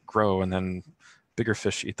fish grow, and then bigger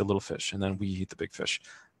fish eat the little fish, and then we eat the big fish.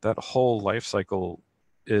 That whole life cycle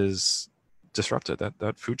is disrupted.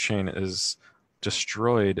 That food chain is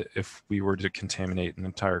destroyed if we were to contaminate an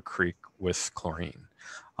entire creek with chlorine.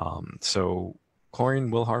 So chlorine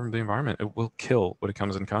will harm the environment. It will kill what it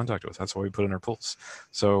comes in contact with. That's why we put it in our pools.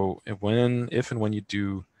 So if and when you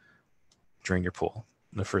do drain your pool,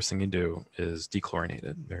 the first thing you do is dechlorinate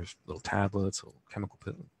it. There's little tablets, little chemical,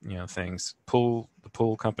 things. The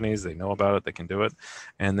pool companies, they know about it. They can do it.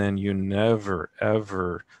 And then you never,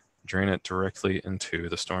 ever drain it directly into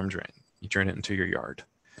the storm drain. You drain it into your yard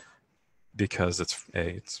because it's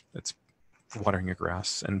watering your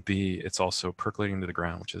grass, and B, it's also percolating to the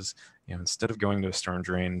ground, which is, instead of going to a storm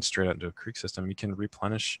drain straight out into a creek system, you can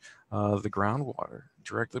replenish the groundwater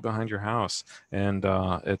directly behind your house, and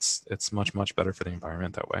it's much better for the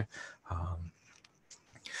environment that way.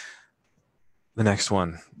 The next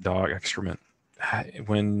one, dog excrement.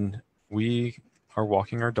 When we are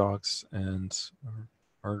walking our dogs and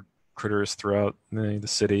our critters throughout the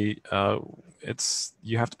city,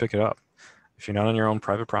 you have to pick it up. If you're not on your own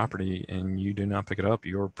private property and you do not pick it up,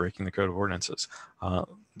 you're breaking the code of ordinances.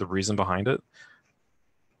 The reason behind it,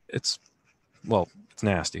 it's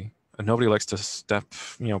nasty. Nobody likes to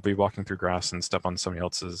be walking through grass and step on somebody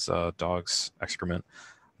else's dog's excrement.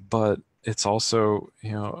 But it's also,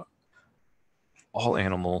 all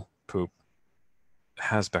animal poop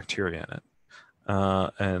has bacteria in it.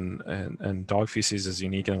 And dog feces is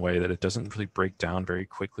unique in a way that it doesn't really break down very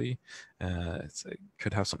quickly. It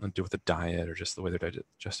could have something to do with the diet or just the way their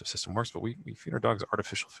digestive system works. But we feed our dogs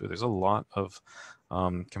artificial food. There's a lot of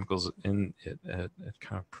chemicals in it. It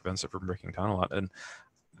kind of prevents it from breaking down a lot, and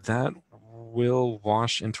that will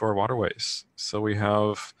wash into our waterways. So we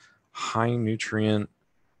have high nutrient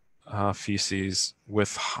feces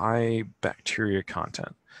with high bacteria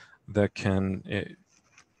content that can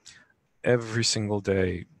every single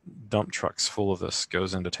day, dump trucks full of this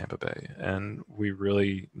goes into Tampa Bay, and we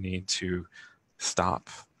really need to stop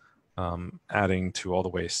adding to all the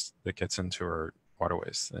waste that gets into our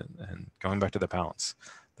waterways. And going back to the balance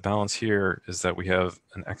here is that we have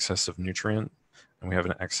an excess of nutrient and we have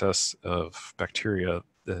an excess of bacteria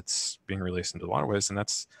that's being released into the waterways, and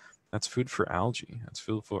that's food for algae. That's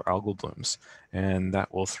food for algal blooms, and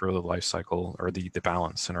that will throw the life cycle or the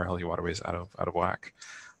balance in our healthy waterways out of whack.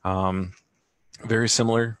 Very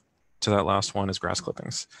similar to that last one is grass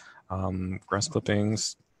clippings. Grass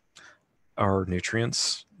clippings are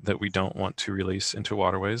nutrients that we don't want to release into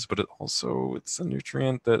waterways, but it's a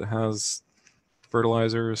nutrient that has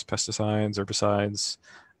fertilizers, pesticides, herbicides.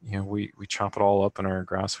 We chop it all up in our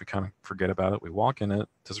grass. We kind of forget about it. We walk in it. It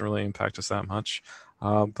doesn't really impact us that much,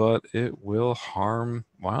 but it will harm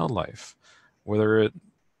wildlife, whether it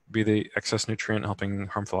be the excess nutrient helping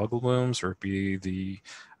harmful algal blooms, or be the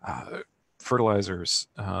fertilizers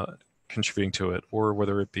contributing to it, or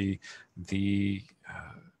whether it be the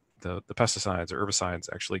pesticides or herbicides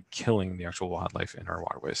actually killing the actual wildlife in our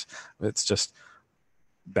waterways. It's just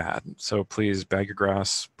bad. So please bag your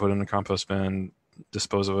grass, put it in a compost bin,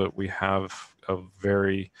 dispose of it. We have a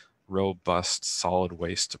very robust solid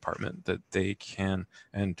waste department that they can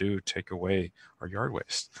and do take away our yard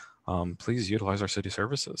waste. Please utilize our city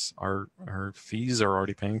services. Our fees are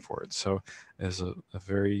already paying for it. So as a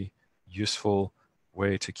very useful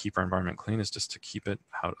way to keep our environment clean is just to keep it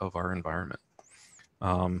out of our environment.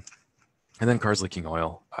 And then cars leaking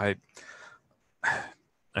oil. I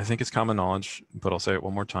think it's common knowledge, but I'll say it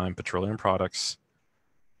one more time. Petroleum products,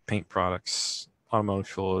 paint products,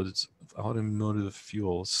 automotive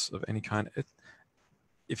fuels of any kind.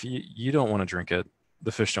 If you don't want to drink it,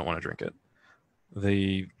 the fish don't want to drink it.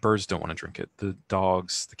 The birds don't want to drink it. The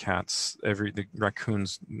dogs, the cats, the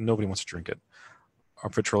raccoons, nobody wants to drink it. our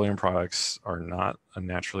petroleum products are not a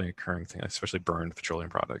naturally occurring thing, especially burned petroleum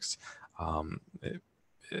products.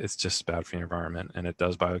 It's just bad for the environment, and it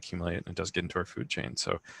does bioaccumulate, and it does get into our food chain.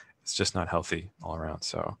 So it's just not healthy all around.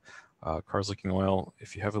 So cars leaking oil,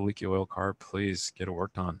 if you have a leaky oil car, please get it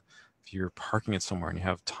worked on. If you're parking it somewhere and you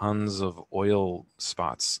have tons of oil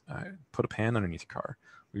spots, put a pan underneath your car.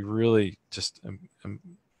 We really just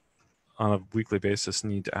on a weekly basis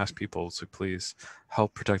need to ask people to please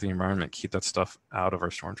help protect the environment, keep that stuff out of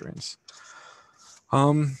our storm drains.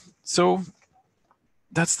 So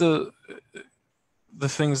that's the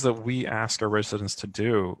things that we ask our residents to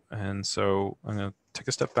do. And so I'm going to take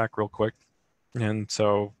a step back real quick. And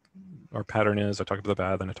so our pattern is I talk about the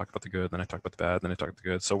bad, then I talk about the good, then I talk about the bad, then I talk about the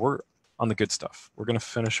good. So we're on the good stuff. We're going to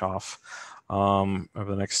finish off over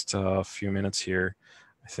the next few minutes here.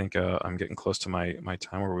 I think I'm getting close to my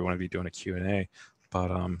time where we want to be doing a Q&A.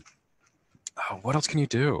 But what else can you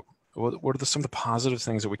do? What are some of the positive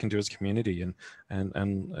things that we can do as a community? And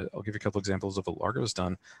I'll give you a couple examples of what Largo's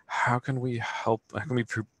done. How can we help? How can we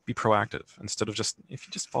be proactive instead of just, if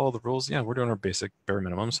you just follow the rules? Yeah, we're doing our basic bare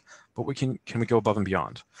minimums, but can we go above and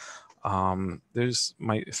beyond? There's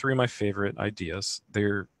three of my favorite ideas.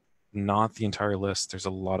 They're not the entire list. There's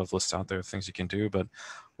a lot of lists out there of things you can do, but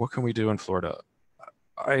what can we do in Florida?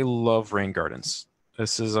 I love rain gardens.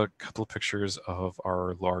 This is a couple of pictures of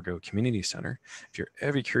our Largo Community Center. If you're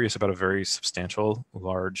ever curious about a very substantial,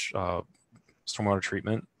 large stormwater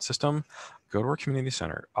treatment system, go to our community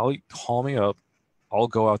center. Call me up. I'll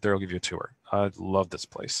go out there. I'll give you a tour. I love this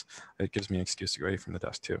place. It gives me an excuse to go away from the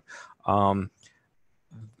desk too.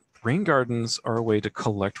 Rain gardens are a way to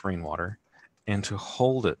collect rainwater and to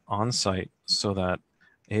hold it on site so that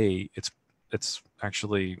it's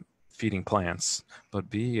actually feeding plants, but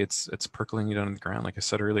B, it's percolating down in the ground. Like I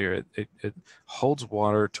said earlier, it holds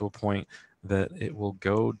water to a point that it will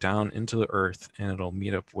go down into the earth and it'll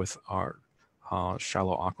meet up with our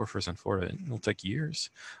shallow aquifers in Florida. It'll take years,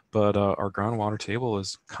 but our groundwater table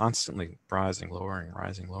is constantly rising, lowering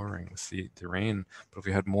with the rain. But if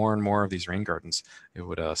we had more and more of these rain gardens, it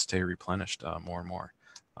would stay replenished more and more.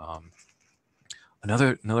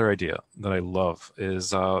 Another idea that I love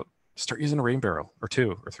is start using a rain barrel or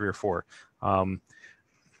two or three or four. Our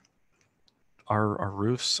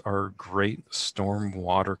roofs are great storm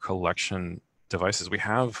water collection devices. We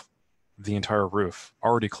have the entire roof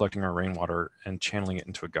already collecting our rainwater and channeling it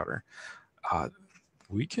into a gutter.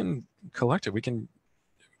 We can collect it. We can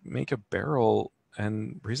make a barrel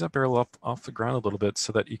and raise that barrel up off the ground a little bit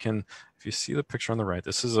so that you can, if you see the picture on the right,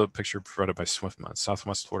 this is a picture provided by SWFMA,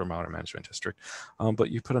 Southwest Florida Water Management District. But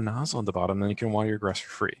you put a nozzle on the bottom, then you can water your grass for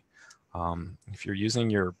free. If you're using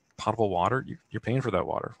your potable water, you're paying for that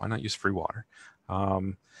water. Why not use free water?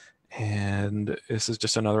 And this is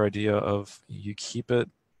just another idea of you keep it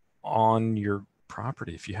on your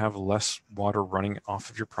property. If you have less water running off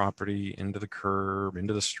of your property into the curb,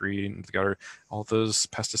 into the street, into the gutter, all those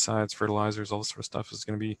pesticides, fertilizers, all this sort of stuff is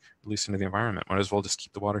going to be released into the environment. Might as well just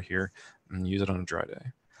keep the water here and use it on a dry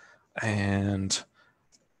day. And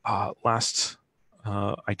last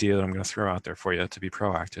idea that I'm going to throw out there for you to be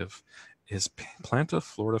proactive is plant a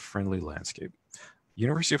Florida-friendly landscape.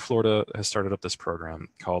 University of Florida has started up this program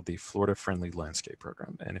called the Florida Friendly Landscape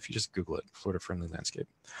Program. And if you just Google it, Florida Friendly Landscape,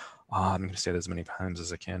 I'm going to say that as many times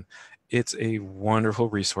as I can. It's a wonderful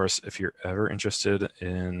resource if you're ever interested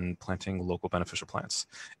in planting local beneficial plants.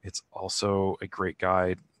 It's also a great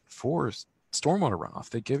guide for stormwater runoff.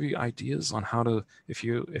 They give you ideas on how to, if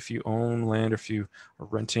you own land, or if you are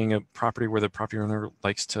renting a property where the property owner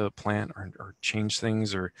likes to plant or change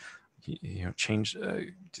things, or change,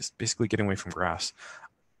 just basically getting away from grass.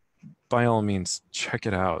 By all means, check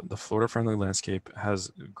it out. The Florida Friendly Landscape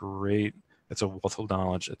has great, it's a wealth of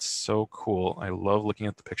knowledge. It's so cool. I love looking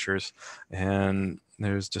at the pictures. And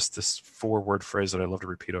there's just this 4-word phrase that I love to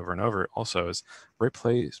repeat over and over also is right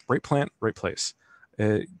place, right plant, right place.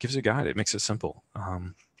 It gives you a guide. It makes it simple.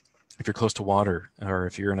 If you're close to water or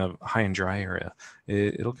if you're in a high and dry area,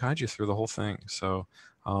 it'll guide you through the whole thing. So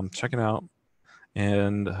check it out.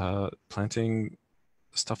 And planting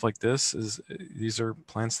stuff like this these are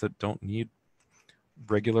plants that don't need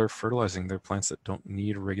regular fertilizing. They're plants that don't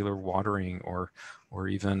need regular watering or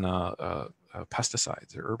even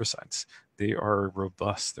pesticides or herbicides. They are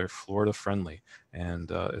robust. They're Florida friendly,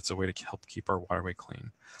 and it's a way to help keep our waterway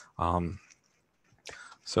clean.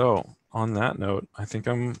 So on that note, I think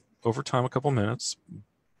I'm over time a couple minutes,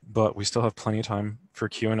 but we still have plenty of time for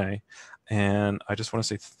Q&A. And I just want to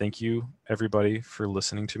say thank you, everybody, for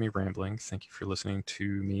listening to me rambling. Thank you for listening to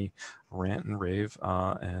me rant and rave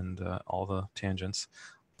and all the tangents.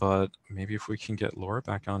 but maybe if we can get Laura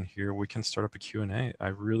back on here, we can start up a Q&A. I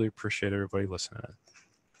really appreciate everybody listening in.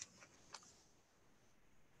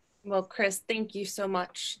 Well, Chris, thank you so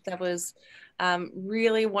much. That was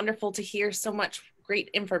really wonderful to hear so much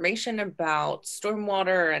great information about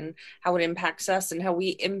stormwater and how it impacts us and how we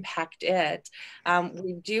impact it.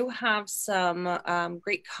 We do have some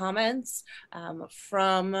great comments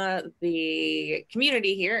from the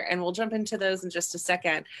community here, and we'll jump into those in just a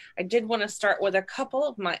second. I did want to start with a couple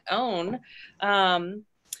of my own.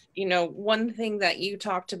 One thing that you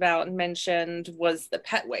talked about and mentioned was the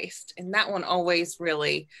pet waste, and that one always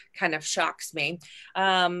really kind of shocks me.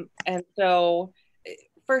 And so,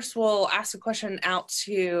 first, we'll ask a question out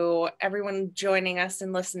to everyone joining us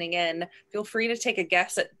and listening in. Feel free to take a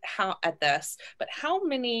guess at this, but how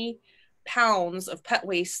many pounds of pet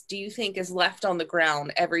waste do you think is left on the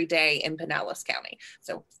ground every day in Pinellas County?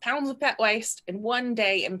 So pounds of pet waste in one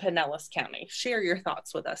day in Pinellas County. Share your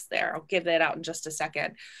thoughts with us there. I'll give that out in just a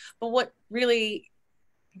second. But what really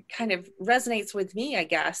kind of resonates with me, I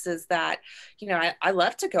guess, is that, I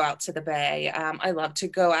love to go out to the bay. I love to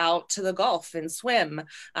go out to the Gulf and swim.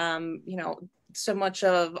 So much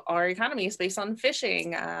of our economy is based on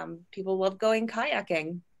fishing. People love going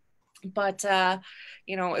kayaking. But,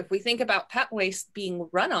 if we think about pet waste being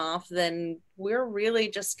runoff, then we're really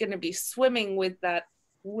just going to be swimming with that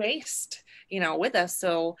waste, with us.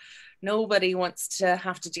 So nobody wants to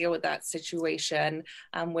have to deal with that situation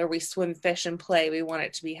where we swim, fish, and play. We want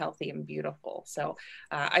it to be healthy and beautiful. So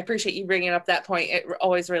I appreciate you bringing up that point. It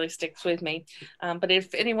always really sticks with me. But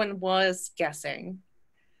if anyone was guessing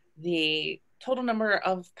the total number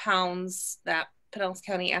of pounds that Pinellas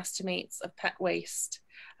County estimates of pet waste,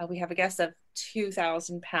 we have a guess of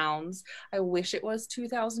 2,000 pounds. I wish it was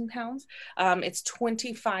 2,000 pounds. It's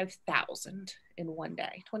 25,000 in one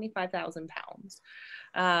day, 25,000 pounds.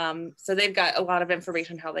 So they've got a lot of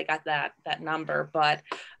information how they got that number, but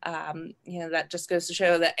that just goes to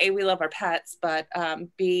show that A, we love our pets, but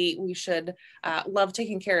B, we should love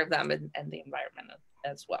taking care of them and the environment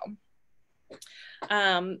as well.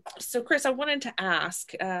 So Chris, I wanted to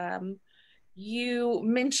ask, you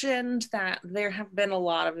mentioned that there have been a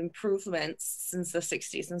lot of improvements since the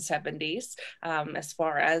 60s and 70s as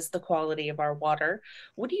far as the quality of our water.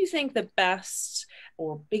 What do you think the best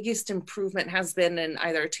or biggest improvement has been in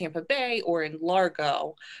either Tampa Bay or in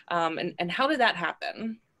Largo? And how did that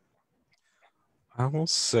happen? I will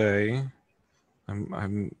say, I'm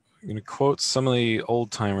going to quote some of the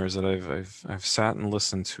old timers that I've sat and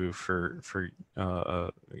listened to for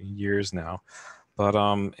years now. But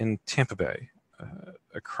in Tampa Bay,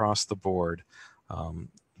 across the board,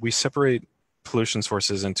 we separate pollution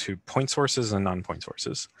sources into point sources and non-point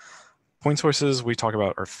sources. Point sources we talk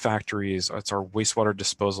about are factories, it's our wastewater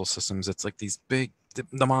disposal systems, it's like these big,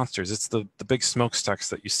 the monsters, it's the big smokestacks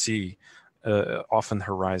that you see off on the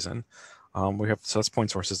horizon. So that's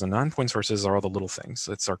point sources, and non-point sources are all the little things.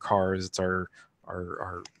 It's our cars, it's our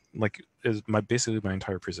basically my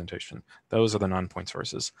entire presentation. Those are the non-point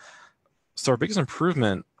sources. So our biggest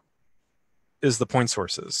improvement is the point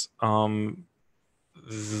sources. The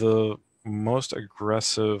most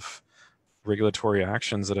aggressive regulatory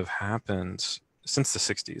actions that have happened since the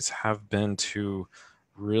 60s have been to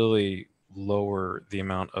really lower the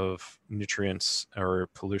amount of nutrients or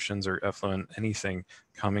pollutions or effluent, anything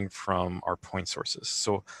coming from our point sources.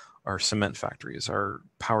 So our cement factories, our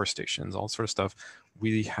power stations, all sort of stuff.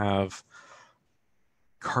 We have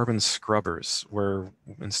carbon scrubbers where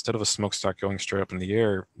instead of a smokestack going straight up in the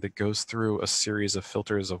air, that goes through a series of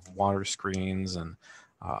filters of water screens and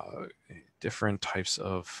different types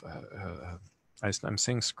of I'm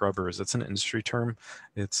saying scrubbers. It's an industry term.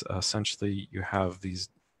 It's essentially you have these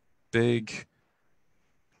big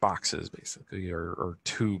boxes basically or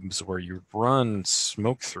tubes where you run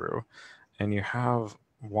smoke through, and you have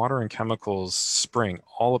water and chemicals spraying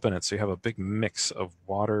all up in it. So you have a big mix of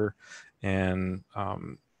water and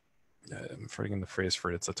I'm forgetting the phrase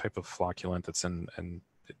for it. It's a type of flocculant that's and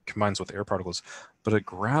it combines with air particles, but it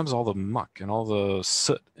grabs all the muck and all the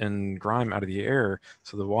soot and grime out of the air.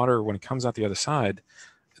 So the water, when it comes out the other side,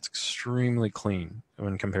 it's extremely clean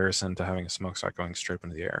in comparison to having a smokestack going straight up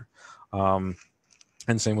into the air.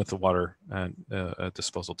 And same with the water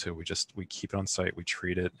disposal too. We keep it on site, we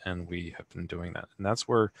treat it, and we have been doing that. And that's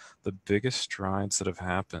where the biggest strides that have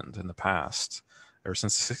happened in the past, ever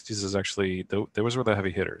since the 60s, is actually, those were the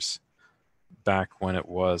heavy hitters back when it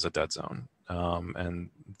was a dead zone. And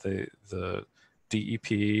the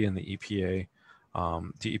DEP and the EPA,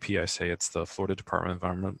 DEP, I say it's the Florida Department of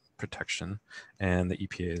Environmental Protection, and the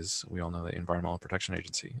EPA is, we all know, the Environmental Protection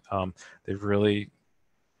Agency. They really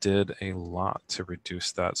did a lot to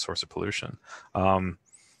reduce that source of pollution.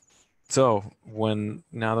 So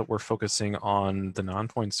now that we're focusing on the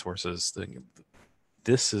non-point sources,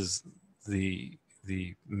 this is the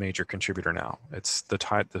major contributor now. It's the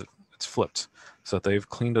tide that it's flipped. So they've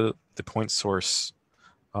cleaned the point source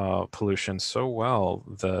pollution so well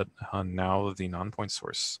that now the non-point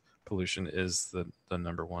source pollution is the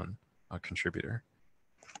number one contributor.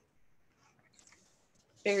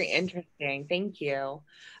 Very interesting. Thank you.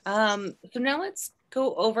 So now let's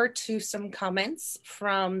go over to some comments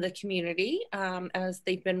from the community as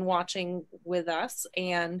they've been watching with us.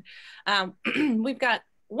 And we've got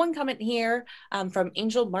one comment here from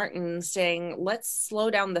Angel Martin saying, let's slow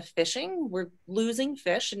down the fishing. We're losing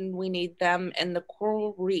fish and we need them in the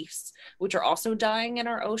coral reefs, which are also dying in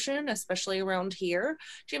our ocean, especially around here.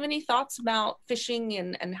 Do you have any thoughts about fishing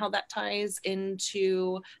and how that ties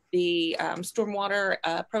into the stormwater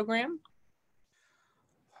program?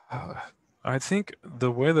 I think the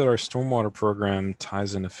way that our stormwater program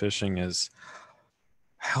ties into fishing is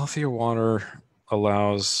healthier water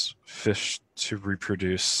allows fish to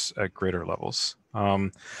reproduce at greater levels.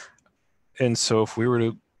 And so if we were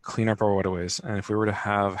to clean up our waterways and if we were to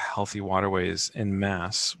have healthy waterways in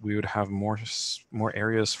mass, we would have more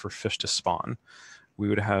areas for fish to spawn. We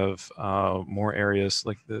would have more areas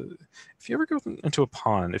like if you ever go into a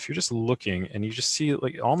pond, if you're just looking and you just see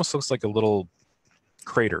like it almost looks like a little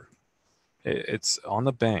crater. It's on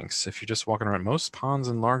the banks. If you're just walking around most ponds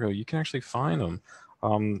in Largo, you can actually find them.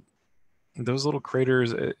 Um, those little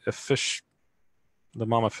craters, a fish, the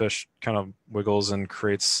mama fish kind of wiggles and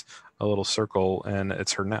creates a little circle, and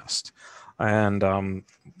it's her nest. And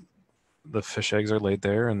the fish eggs are laid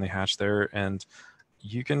there and they hatch there, and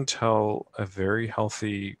you can tell a very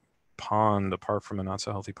healthy pond apart from a not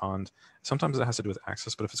so healthy pond. Sometimes it has to do with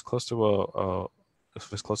access, but if it's close to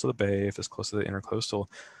if it's close to the bay, if it's close to the intercoastal,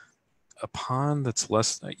 a pond that's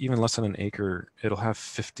even less than an acre, it'll have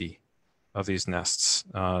 50 of these nests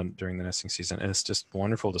during the nesting season. And it's just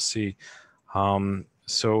wonderful to see.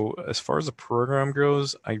 So as far as the program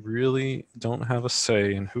goes, I really don't have a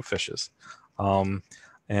say in who fishes. And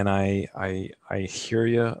I hear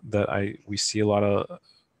you that we see a lot of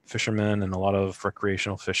fishermen and a lot of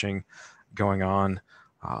recreational fishing going on.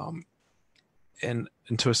 And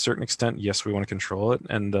to a certain extent, yes, we want to control it.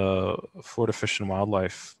 And the Florida Fish and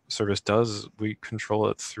Wildlife Service we control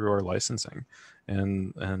it through our licensing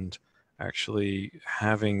and actually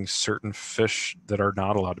having certain fish that are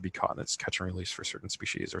not allowed to be caught. It's catch and release for certain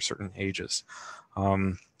species or certain ages.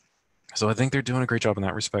 So I think they're doing a great job in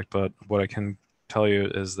that respect. But what I can tell you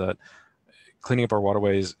is that cleaning up our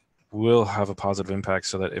waterways will have a positive impact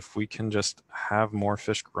so that if we can just have more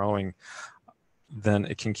fish growing, then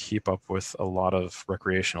it can keep up with a lot of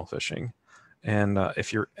recreational fishing. And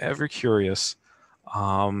if you're ever curious,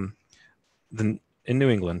 then in New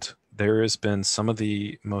England, there has been some of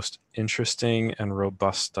the most interesting and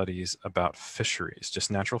robust studies about fisheries,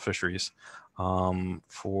 just natural fisheries,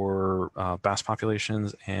 for bass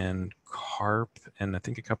populations and carp, and I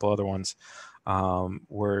think a couple other ones,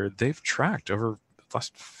 where they've tracked over the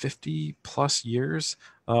last 50 plus years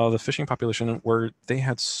the fishing population, where they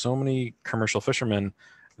had so many commercial fishermen,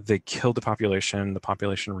 they killed the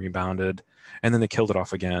population rebounded, and then they killed it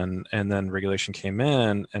off again, and then regulation came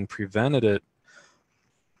in and prevented it.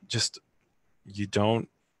 Just you don't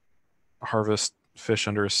harvest fish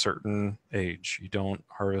under a certain age. You don't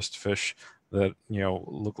harvest fish that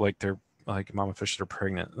look like they're like mama fish that are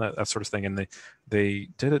pregnant, that sort of thing. And they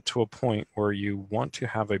did it to a point where you want to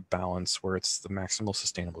have a balance where it's the maximal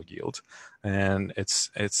sustainable yield. And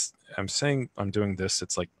I'm saying I'm doing this.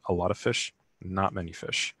 It's like a lot of fish, not many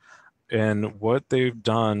fish. And what they've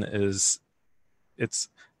done is it's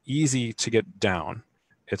easy to get down.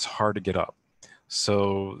 It's hard to get up.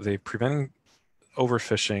 So they're preventing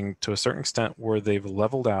overfishing to a certain extent where they've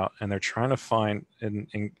leveled out and they're trying to find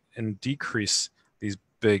and decrease these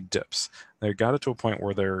big dips. They got it to a point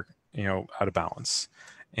where they're out of balance.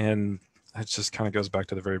 And it just kind of goes back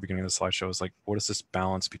to the very beginning of the slideshow. Is like, what is this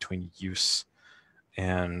balance between use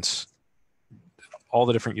and all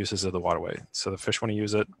the different uses of the waterway? So the fish want to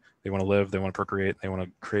use it, they want to live, they want to procreate, they want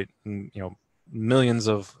to create millions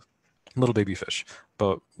of little baby fish,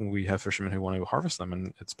 but we have fishermen who want to harvest them,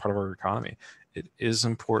 and it's part of our economy. It is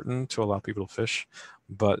important to allow people to fish,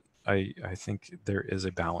 but I think there is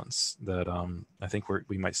a balance that I think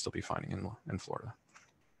we might still be finding in Florida.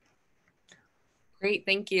 Great,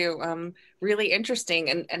 thank you. Really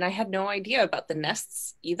interesting, and I had no idea about the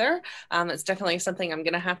nests either. It's definitely something I'm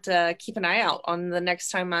going to have to keep an eye out on the next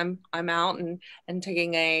time I'm out and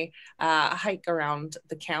taking a hike around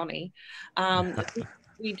the county.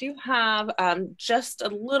 We do have just a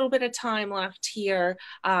little bit of time left here.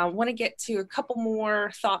 Want to get to a couple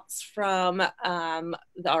more thoughts from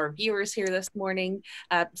our viewers here this morning.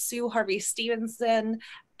 Sue Harvey Stevenson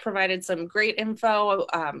provided some great info.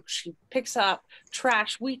 She picks up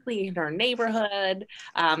trash weekly in her neighborhood,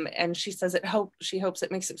 and she says she hopes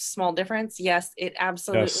it makes a small difference. Yes, it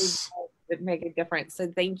absolutely Yes. make a difference.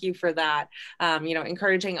 So thank you for that.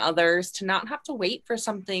 Encouraging others to not have to wait for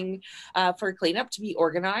something for cleanup to be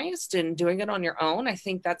organized and doing it on your own. I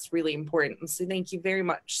think that's really important. So thank you very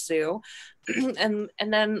much, Sue. and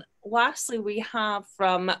then lastly, we have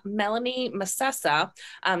from Melanie Massessa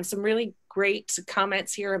some really great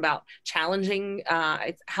comments here about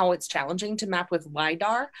how it's challenging to map with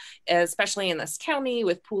LIDAR, especially in this county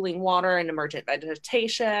with pooling water and emergent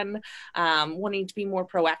vegetation, wanting to be more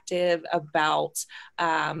proactive about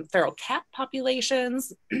feral cat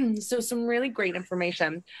populations. So some really great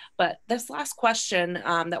information. But this last question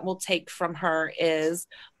that we'll take from her is,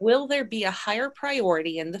 will there be a higher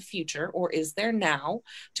priority in the future, or is there now,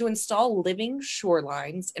 to install living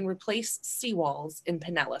shorelines and replace seawalls in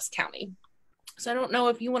Pinellas County? So I don't know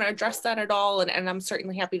if you want to address that at all, and I'm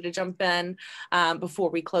certainly happy to jump in before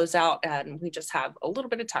we close out, and we just have a little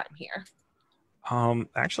bit of time here.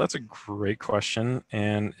 Actually, that's a great question,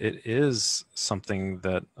 and it is something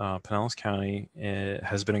that Pinellas County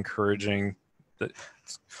has been encouraging. That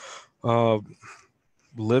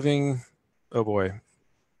living, oh boy,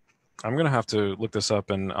 I'm gonna have to look this up,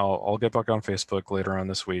 and I'll get back on Facebook later on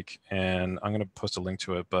this week, and I'm gonna post a link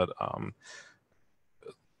to it. But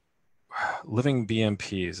living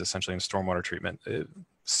BMPs, essentially in stormwater treatment,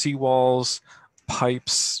 seawalls,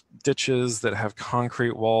 pipes, ditches that have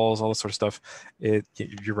concrete walls, all this sort of stuff.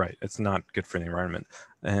 You're right, it's not good for the environment.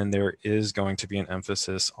 And there is going to be an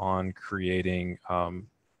emphasis on creating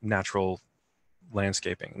natural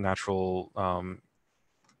landscaping, natural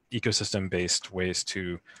ecosystem-based ways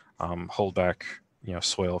to hold back,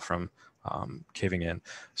 soil from caving in.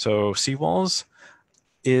 So seawalls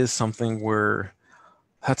is something where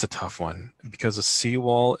that's a tough one, because a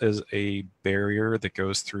seawall is a barrier that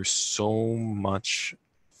goes through so much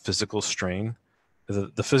physical strain.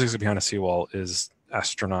 The physics behind a seawall is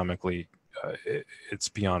astronomically, it's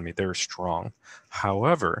beyond me. They're strong.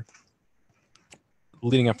 However,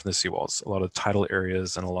 leading up to the seawalls, a lot of tidal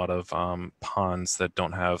areas and a lot of ponds that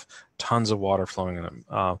don't have tons of water flowing in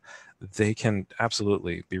them, they can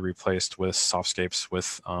absolutely be replaced with softscapes,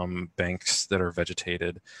 with banks that are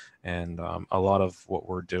vegetated. And a lot of what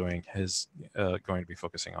we're doing is going to be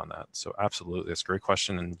focusing on that. So absolutely, that's a great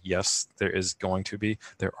question. And yes, there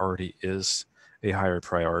already is a higher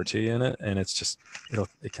priority in it. And it's just,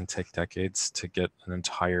 it can take decades to get an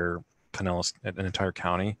entire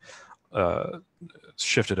county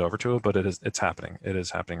shifted over to it, but it's happening. It is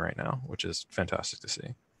happening right now, which is fantastic to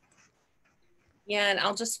see. Yeah, and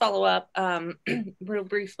I'll just follow up real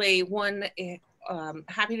briefly.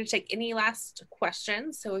 Happy to take any last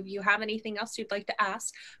questions. So if you have anything else you'd like to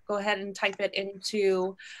ask, go ahead and type it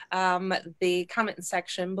into the comment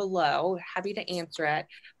section below. Happy to answer it.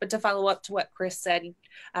 But to follow up to what Chris said,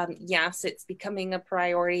 yes, it's becoming a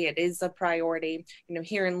priority. It is a priority.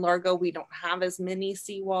 Here in Largo, we don't have as many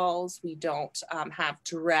seawalls. We don't have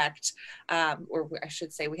direct, or I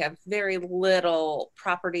should say, we have very little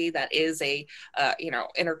property that is a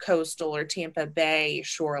intercoastal or Tampa Bay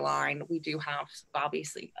shoreline. We do have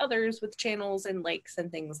obviously others with channels and lakes and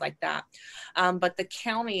things like that. But the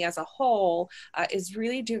county as a whole is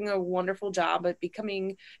really doing a wonderful job at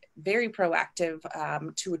becoming very proactive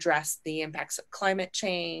to address the impacts of climate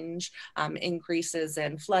change, increases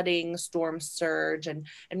in flooding, storm surge, and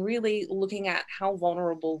really looking at how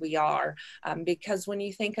vulnerable we are. Because when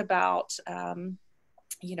you think about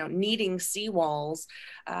needing seawalls,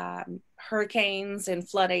 hurricanes and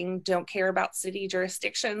flooding don't care about city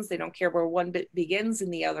jurisdictions. They don't care where one bit begins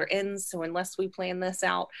and the other ends. So unless we plan this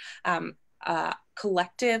out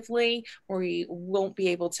collectively, we won't be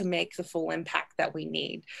able to make the full impact that we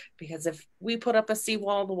need. Because if we put up a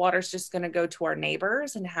seawall, the water's just going to go to our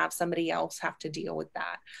neighbors and have somebody else have to deal with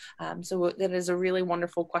that. So that is a really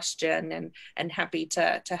wonderful question, and happy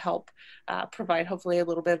to help provide hopefully a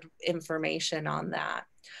little bit of information on that.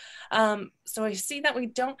 So I see that we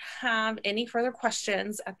don't have any further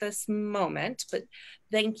questions at this moment, but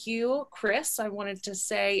thank you, Chris. I wanted to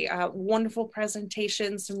say wonderful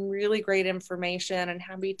presentation, some really great information, and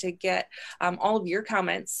happy to get all of your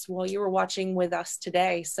comments while you were watching with us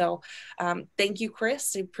today. So thank you,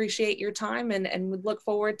 Chris. I appreciate your time, and we look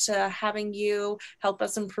forward to having you help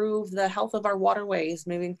us improve the health of our waterways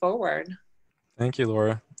moving forward. Thank you,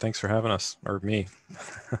 Laura. Thanks for having us, or me.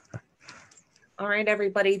 All right,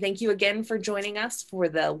 everybody. Thank you again for joining us for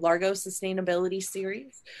the Largo Sustainability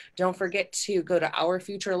Series. Don't forget to go to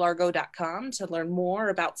ourfuturelargo.com to learn more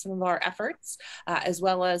about some of our efforts, as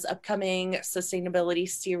well as upcoming sustainability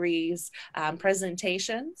series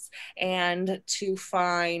presentations, and to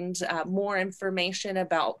find more information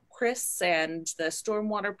about Chris and the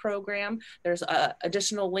stormwater program. There's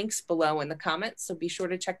additional links below in the comments, so be sure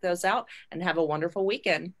to check those out and have a wonderful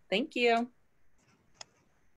weekend. Thank you.